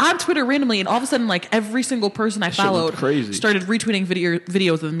 So I was on Twitter randomly, and all of a sudden, every single person I shit looked followed crazy. started retweeting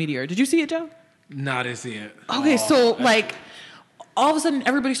videos of the meteor. Did you see it, Joe? Nah, I didn't see it. Okay, so all of a sudden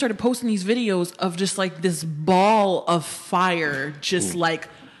everybody started posting these videos of just this ball of fire just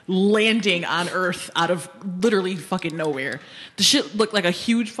landing on Earth out of literally fucking nowhere. The shit looked like a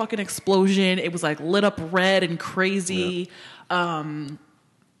huge fucking explosion. It was lit up red and crazy. Yeah.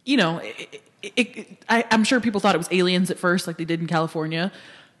 I'm sure people thought it was aliens at first, like they did in California.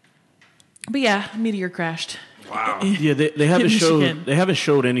 But yeah, a meteor crashed. Wow. Yeah, they haven't Michigan. showed. They haven't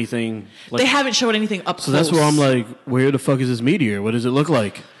showed anything. They haven't showed anything up close. So that's where I'm like, where the fuck is this meteor? What does it look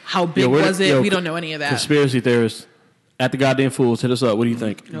like? How big was it? We don't know any of that. Conspiracy theorists at the goddamn fools, hit us up. What do you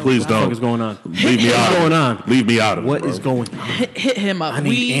think? Please What the don't. fuck is going on? Leave me out. What's going on? Leave me out of it. What bro. is going on? Hit him up. I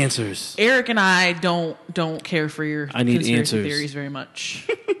need answers. Eric and I don't care for your I need conspiracy answers. theories very much.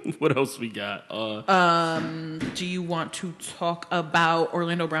 What else we got? Do you want to talk about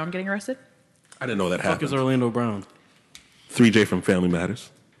Orlando Brown getting arrested? I didn't know that Fuck is happened. Orlando Brown? 3J from Family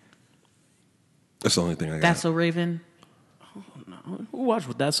Matters. That's the only thing I got. That's So Raven. Who watched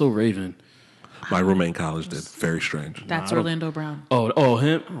with That's So Raven? My roommate in college did. Very strange. That's I don't- Orlando Brown. Oh,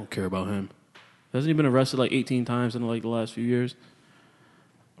 him? I don't care about him. Hasn't he been arrested 18 times in the last few years?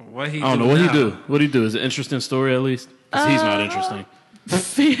 What he? I don't know. What he do? What he do? Is it an interesting story at least? 'Cause he's not interesting.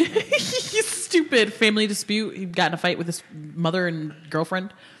 He's stupid. Family dispute. He got in a fight with his mother and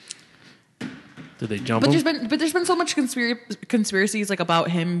girlfriend. Did they jump But him? there's been so much conspiracies about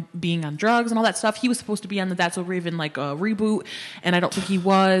him being on drugs and all that stuff. He was supposed to be on the That's So Raven reboot, and I don't think he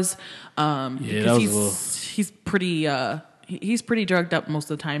was. that Because was he's pretty he's pretty drugged up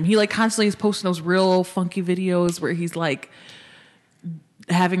most of the time. He constantly is posting those real funky videos where he's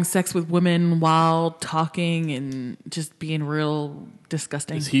having sex with women while talking and just being real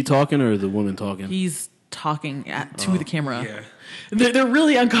disgusting. Is he talking or the woman talking? He's talking to the camera. Yeah. They're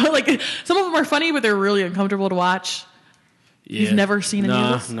really uncomfortable. Some of them are funny, but they're really uncomfortable to watch. You've never seen any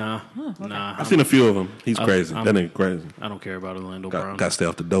of this? Nah. I've seen a few of them. He's crazy. I'm- That nigga crazy. I don't care about Orlando Brown. Got to stay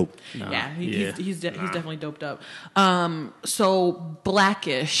off the dope. Nah. Yeah, he's definitely doped up. So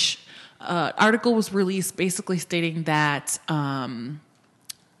Blackish article was released basically stating that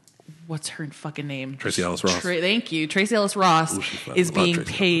what's her fucking name? Tracy Ellis Ross. Thank you. Tracy Ellis Ross is being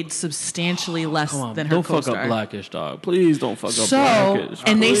paid substantially less than her co-star. Don't fuck up Blackish, dog. Please don't fuck up Blackish.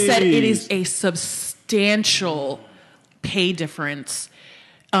 And they said it is a substantial pay difference.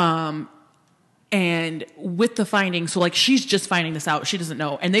 And with the findings, so like she's just finding this out. She doesn't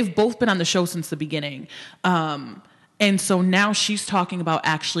know. And they've both been on the show since the beginning. And so now she's talking about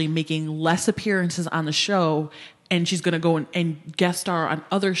actually making less appearances on the show, and she's going to go and guest star on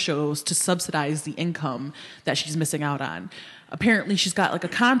other shows to subsidize the income that she's missing out on. Apparently she's got like a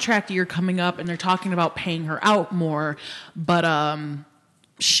contract year coming up, and they're talking about paying her out more, but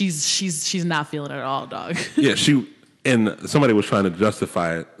she's not feeling it at all, dog. Yeah, and somebody was trying to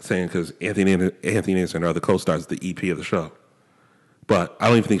justify it, saying because Anthony Anderson are the co-stars, the EP of the show. But I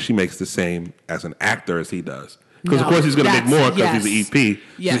don't even think she makes the same as an actor as he does. Because of course he's going to make more because he's the EP.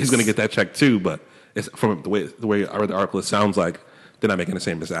 Yes. So he's going to get that check too. But it's from the way I read the article, it sounds like they're not making the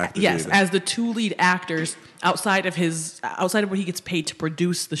same as actors. Yes, either. as the two lead actors outside of what he gets paid to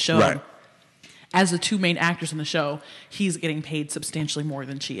produce the show. Right. As the two main actors in the show, he's getting paid substantially more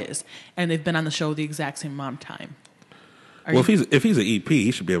than she is, and they've been on the show the exact same amount of time. If he's an EP, he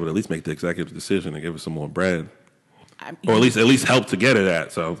should be able to at least make the executive decision and give us some more bread, or at least help to get it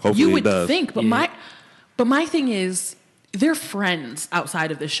at. So hopefully you he would does. think, but my thing is, they're friends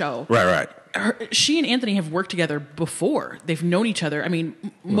outside of the show. Right. She and Anthony have worked together before. They've known each other. I mean,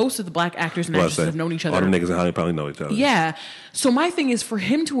 most of the black actors and actresses have known each other. All the niggas in Hollywood probably know each other. Yeah. So my thing is, for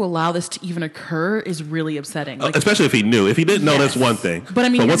him to allow this to even occur is really upsetting. Like, especially if he knew. If he didn't know, that's one thing. But I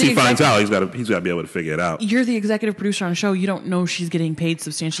mean, once he finds out, he's got to be able to figure it out. You're the executive producer on a show. You don't know she's getting paid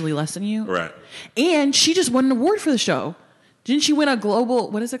substantially less than you. Right. And she just won an award for the show. Didn't she win a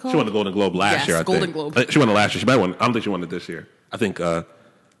global? What is it called? She won the Golden Globe last year. I Golden think. Globe. She won it last year. She might win. I don't think she won it this year. I think.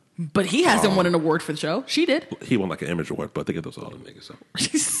 But he hasn't won an award for the show. She did. He won like an Image Award, but I think those all the niggas. So.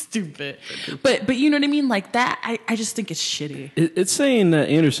 She's stupid. But you know what I mean? Like that, I just think it's shitty. It's saying that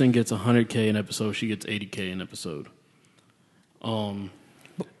Anderson gets $100K an episode. She gets $80K an episode. And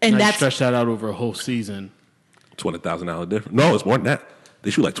that's stretch that out over a whole season. $20,000 difference. No, it's more than that. They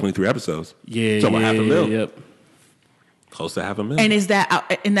shoot like 23 episodes. Yeah, so about $500,000. Yep. Close to $500,000. And is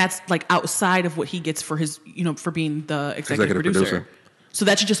that and that's like outside of what he gets for his for being the executive producer. So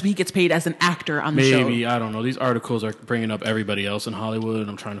that should just be he gets paid as an actor on the show. Maybe, I don't know. These articles are bringing up everybody else in Hollywood.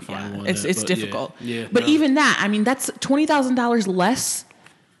 I'm trying to find one. It's difficult. Yeah, but even that, I mean, that's $20,000 less.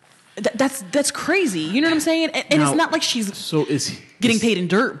 That's crazy. You know what I'm saying? And now, it's not like she's getting paid in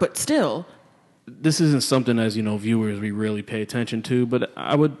dirt, but still. This isn't something as viewers we really pay attention to. But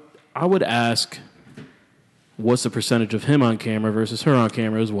I would ask, what's the percentage of him on camera versus her on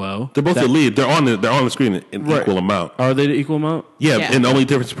camera as well? They're both the lead. They're on the screen in equal amount. Are they the equal amount? Yeah, and the only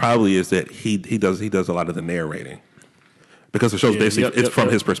difference probably is that he does a lot of the narrating because the show's basically it's from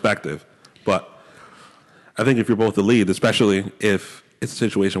his perspective. But I think if you're both the lead, especially if it's a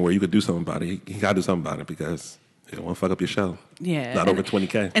situation where you could do something about it, you got to do something about it because you don't want to fuck up your show. Yeah. Not over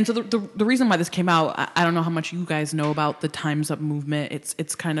 $20K. And so the reason why this came out, I don't know how much you guys know about the Time's Up movement.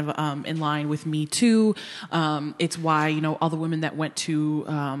 It's kind of in line with Me Too. It's why, all the women that went to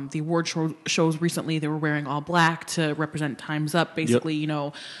the award shows recently, they were wearing all black to represent Time's Up. Basically,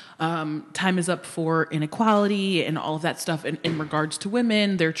 time is up for inequality and all of that stuff in regards to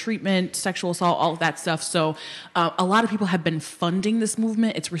women, their treatment, sexual assault, all of that stuff. So a lot of people have been funding this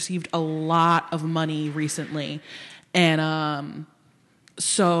movement. It's received a lot of money recently. And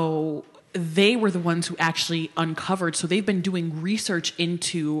so they were the ones who actually uncovered. So they've been doing research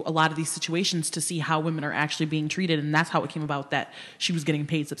into a lot of these situations to see how women are actually being treated. And that's how it came about that she was getting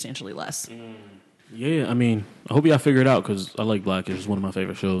paid substantially less. Yeah, I mean, I hope y'all figure it out because I like Blackish. It's one of my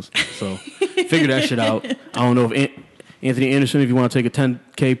favorite shows. So figure that shit out. I don't know if Anthony Anderson, if you want to take a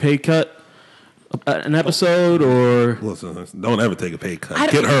 $10K pay cut an episode or... Listen, don't ever take a pay cut.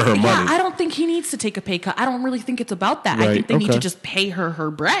 Get her money. I don't think he needs to take a pay cut. I don't really think it's about that. Right. I think they need to just pay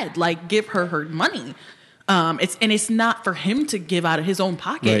her bread, like give her money. It's not for him to give out of his own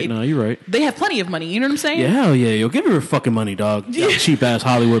pocket. Right, no, you're right. They have plenty of money. You know what I'm saying? Yeah, hell yeah. Yo, give her her fucking money, dog. Cheap ass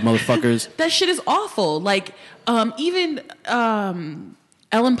Hollywood motherfuckers. That shit is awful. Like, even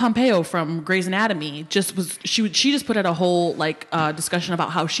Ellen Pompeo from Grey's Anatomy she just put out a whole discussion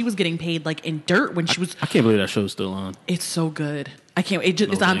about how she was getting paid like in dirt when she was. I can't believe that show's still on. It's so good. I can't.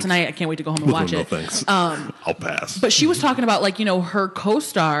 It's on tonight. I can't wait to go home and watch it. Thanks. I'll pass. But she was talking about her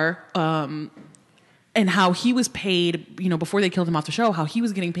co-star. And how he was paid, before they killed him off the show, how he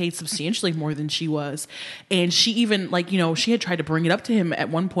was getting paid substantially more than she was. And she even, she had tried to bring it up to him at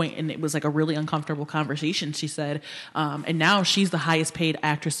one point, and it was like a really uncomfortable conversation, she said. And now she's the highest paid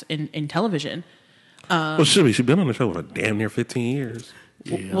actress in television. Well, she's been on the show for damn near 15 years.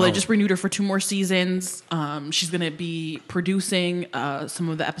 Yeah, Well, they just renewed her for 2 more seasons. She's going to be producing some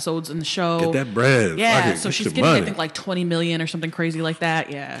of the episodes in the show. Get that bread. Yeah, so she's getting, I think, like $20 million or something crazy like that.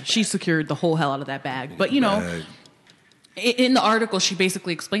 Yeah, she secured the whole hell out of that bag. But, you know, in the article, she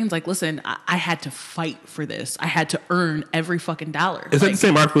basically explains, like, listen, I had to fight for this. I had to earn every fucking dollar. Is that the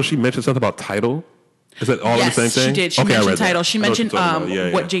same article she mentioned something about Tidal? Is that all in the same thing? She did. She mentioned Tidal. She mentioned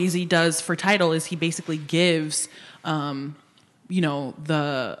what what Jay-Z does for Tidal is he basically gives, you know,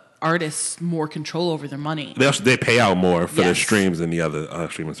 the artists more control over their money. They pay out more for their streams than the other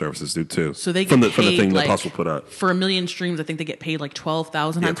streaming services do too. So they get from the paid, thing like, that Hustle put up. For 1 million streams, I think they get paid like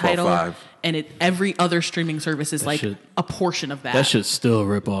 $12,000 on Tidal, 12.5. and every other streaming service is like a portion of that. That shit's still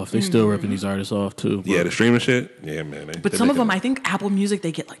rip off. They still ripping these artists off too. Yeah, the streaming shit. Yeah, man. But some of them, I think Apple Music,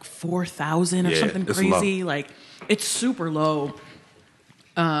 they get like 4,000 or something crazy. Like it's super low.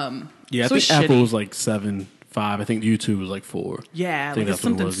 Yeah, I think Apple was like 7.5. I think YouTube was like 4. Yeah, like it's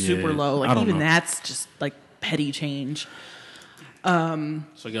something super low. Like even that's just like petty change. So I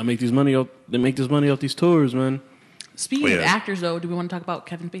gotta make these money off. They make this money off these tours, man. Speaking of actors, though, do we want to talk about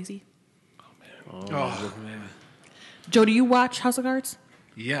Kevin Spacey? Oh man. Joe, do you watch House of Cards?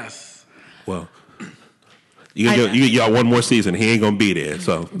 Yes. Well, you got one more season. He ain't gonna be there.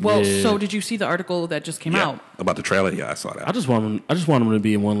 So so did you see the article that just came out about the trailer? Yeah, I saw that. I just want him to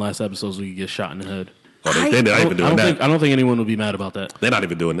be in one last episode so he gets shot in the head. Oh, they're not even doing that. I don't think anyone would be mad about that. They're not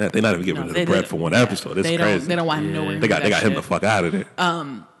even doing that. They're not even giving him the bread for one episode. It's crazy. They don't want him nowhere. They got him the fuck out of there.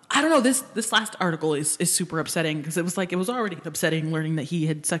 I don't know. This last article is super upsetting because it was already upsetting learning that he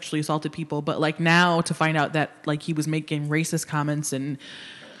had sexually assaulted people, but like now to find out that like he was making racist comments and.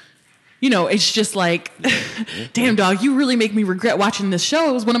 You know, it's just like, damn, dog, you really make me regret watching this show.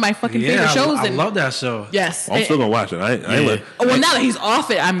 It was one of my fucking favorite shows. I love that show. Yes. I'm still going to watch it. Now that he's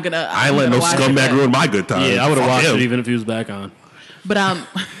off it, I'm going to. I ain't letting no scumbag ruin my good time. Yeah, I would have watched it even if he was back on. But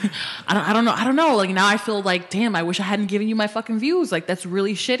I don't know. Like now I feel like, damn, I wish I hadn't given you my fucking views. Like that's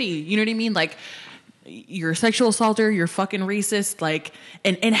really shitty. You know what I mean? Like you're a sexual assaulter, you're fucking racist, like,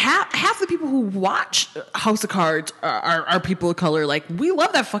 and half the people who watch House of Cards are people of color. Like, we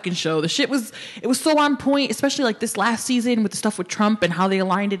love that fucking show. It was so on point, especially like this last season with the stuff with Trump and how they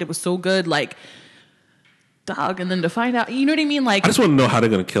aligned it. It was so good, like, dog. And then to find out, you know what I mean? Like, I just want to know how they're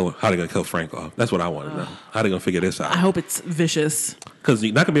gonna kill Frank off. That's what I want to know. How they gonna figure this out? I hope it's vicious. Because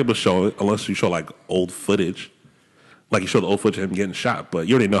you're not gonna be able to show it unless you show like old footage, like you show the old footage of him getting shot. But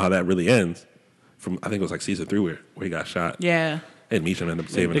you already know how that really ends. From I think it was like season 3 where he got shot. Yeah. And Meacham ended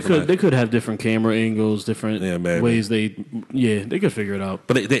up saving him. They could have different camera angles, different ways they could figure it out.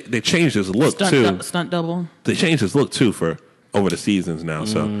 But they changed his look too. Stunt double. They changed his look too for over the seasons now.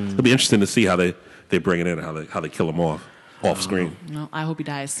 So it'll be interesting to see how they bring it in and how they kill him off screen. No, I hope he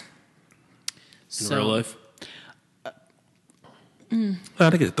dies. In real life. I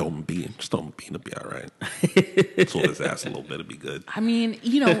think just throw him a beating. Just throw him a beating. It'll be all right. Sword his ass a little bit. It'll be good. I mean,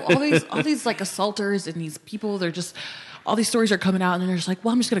 you know, all these like assaulters and these people, they're just all these stories are coming out and they're just like,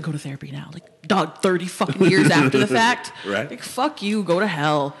 well, I'm just gonna go to therapy now. Like, dog, 30 fucking years after the fact. Right. Like, fuck you, go to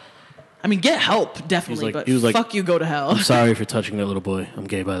hell. I mean, get help, definitely, but fuck you, go to hell. I'm sorry for touching that little boy. I'm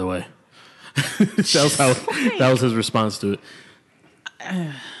gay, by the way. That was his response to it.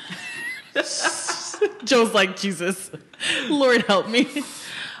 Joe's like, Jesus, Lord help me.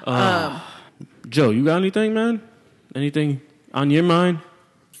 Joe, you got anything, man? Anything on your mind?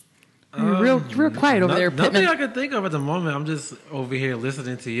 You're real quiet over there, Pittman. Nothing I can think of at the moment. I'm just over here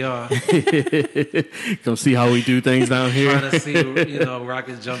listening to y'all. Come see how we do things down here. Trying to see, where I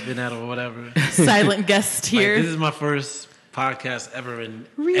can jump in at or whatever. Silent guest here. Like, this is my first podcast ever in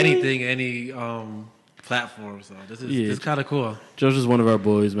any platform. So this is kind of cool. Joe's just one of our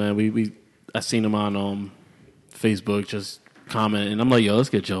boys, man. I seen him on Facebook just commenting. I'm like, yo, let's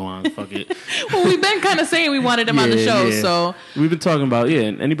get Joe on. Fuck it. Well, we've been kind of saying we wanted him on the show, so we've been talking about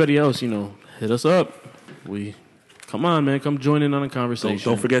and anybody else, hit us up. Come on, man, come join in on a conversation.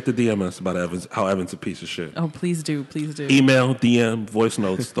 Don't forget to DM us about Evans. How Evans a piece of shit. Oh, please do. Email, DM, voice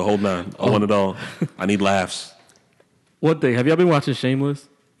notes, the whole nine. I want it all. I need laughs. One thing, have y'all been watching Shameless?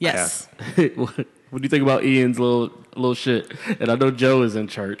 Yes. What do you think about Ian's little shit? And I know Joe is in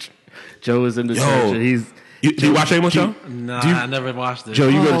church. Joe is in the church. And do you watch Shameless show? Nah, I never watched it. Joe,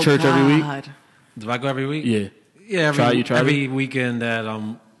 you go to church every week? Do I go every week? Yeah. Yeah, every weekend that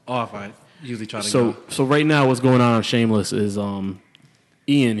I'm off, I usually try to go. So right now what's going on Shameless is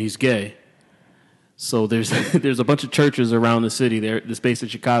Ian, he's gay. So there's a bunch of churches around the city. This based in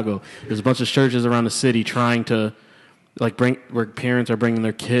Chicago. There's a bunch of churches around the city trying to where parents are bringing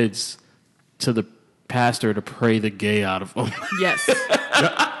their kids to the pastor to pray the gay out of them. Yes.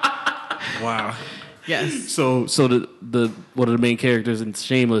 Wow. Yes. So the one of the main characters in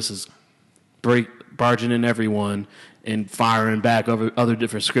Shameless is barging in everyone and firing back other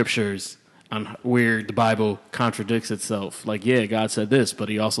different scriptures on where the Bible contradicts itself. Like, yeah, God said this, but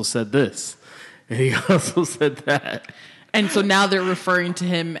he also said this. And he also said that. And so now they're referring to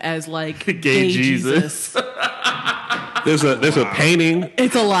him as like gay Jesus. There's a painting.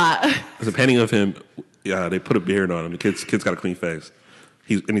 It's a lot. There's a painting of him. Yeah, they put a beard on him. The kid's got a clean face.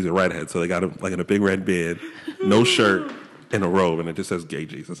 He's a redhead, so they got him like in a big red beard, no shirt, and a robe, and it just says "Gay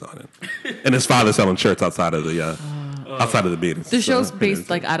Jesus" on it. And his father's selling shirts outside of the meetings. The show's based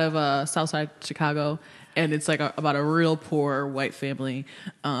like out of Southside Chicago, and it's like about a real poor white family.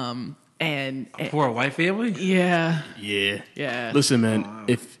 And poor white family? Yeah. Yeah. Listen, man,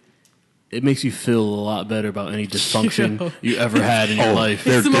 if it makes you feel a lot better about any dysfunction you ever had in your life.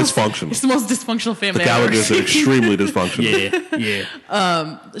 They're dysfunctional. It's the most dysfunctional family the Gallaghers are extremely dysfunctional.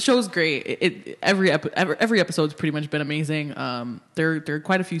 Yeah. The show's great. Every episode's pretty much been amazing. There are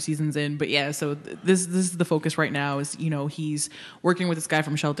quite a few seasons in, but yeah. So this is the focus right now. Is he's working with this guy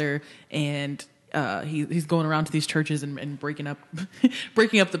from Shelter, and he's going around to these churches and breaking up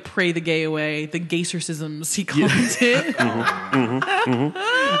the pray the gay away, the gaycercisms he calls it.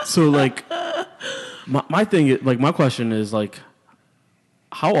 So like my thing, like my question is like,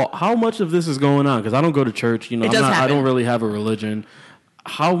 how much of this is going on? Because I don't go to church. I don't really have a religion.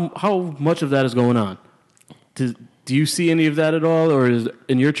 How much of that is going on? Do you see any of that at all, or is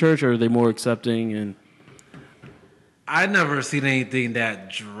in your church, or are they more accepting and? I never seen anything that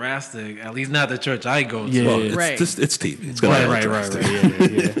drastic. At least not the church I go to. Yeah, Well, it's right. it's TV. It's Right.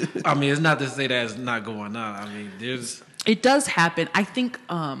 Yeah. I mean, it's not to say that it's not going on. I mean, It does happen. I think,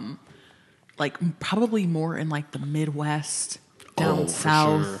 like probably more in like the Midwest, down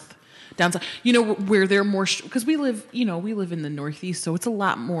south, sure. down south. Where they're more because we live in the Northeast, so it's a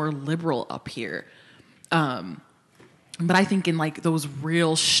lot more liberal up here. But I think in like those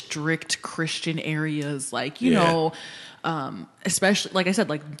real strict Christian areas, like especially like I said,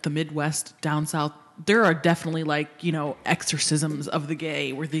 like the Midwest, down south, there are definitely like exorcisms of the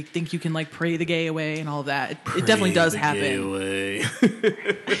gay where they think you can like pray the gay away and all of that. It definitely does happen.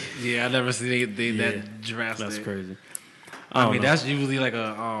 yeah, I never seen anything that drastic. That's crazy. I mean, that's usually like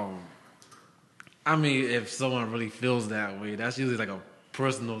a. I mean, if someone really feels that way, that's usually like a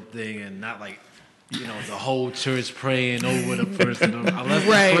personal thing and not like. The whole church praying over the person, unless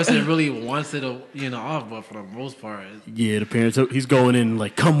the person really wants it, off. But for the most part, the parents. He's going in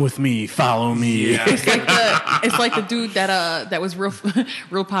like, "Come with me, follow me." Yeah. It's like the dude that was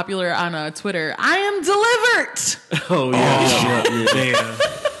real popular on Twitter. I am delivered. Oh yeah.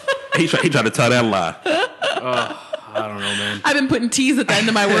 He tried to tell that lie. I don't know, man. I've been putting T's at the end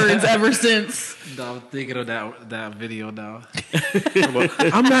of my words ever since. No, I'm thinking of that video now.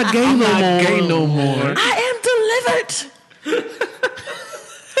 I'm not gay no more. I am delivered.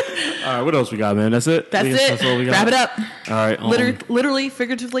 All right, what else we got, man? That's it. That's it. That's all we got. Wrap it up. All right. Literally,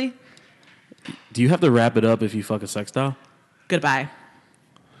 figuratively. Do you have to wrap it up if you fuck a sex doll? Goodbye.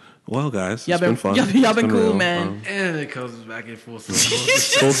 Well, guys, Y'all it's been been fun. y'all been It's cool, real. man. And it comes back in full circle.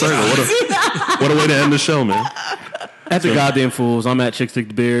 Full circle. What a way to end the show, man. At the goddamn fools. I'm at Chick Stick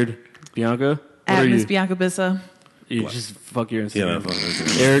the Beard. Bianca, what At are Miss you? Bianca Bissa. You just fuck your Yeah, Instagram.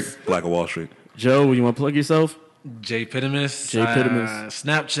 man. Eric, Black of Wall Street. Joe, you want to plug yourself? J Pitimus.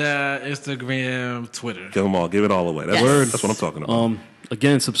 Snapchat, Instagram, Twitter. Give them all. Give it all away. That's, Yes. that's what I'm talking about.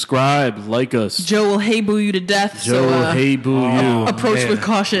 Again, subscribe, like us. Joe will hey boo you to death. Joe, so, hey boo you. approach man. with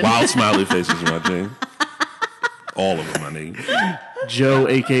caution. Wild smiley faces, my name. All of them, my name. Joe,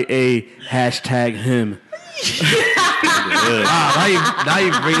 aka hashtag him. Now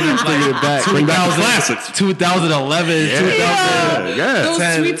you bringing it back. Bring back the classics. 2011, 2000. Yeah. Those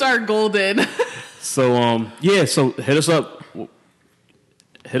tweets are golden. So so hit us up.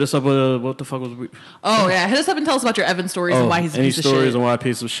 Hit us up with what the fuck was we? Oh yeah, hit us up and tell us about your Evan stories and why he's a any piece of stories shit. and why a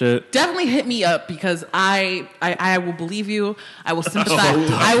piece of shit? Definitely hit me up because I will believe you. I will sympathize.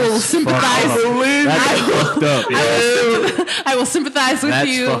 I will sympathize. That's fucked up. Yeah. I will sympathize with That's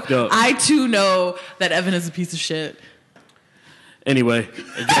you. fucked up. I too know that Evan is a piece of shit. Anyway,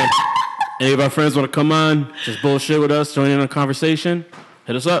 again, any of our friends want to come on, just bullshit with us, join in on a conversation?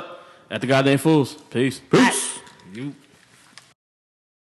 Hit us up at the goddamn fools. Peace. Peace. You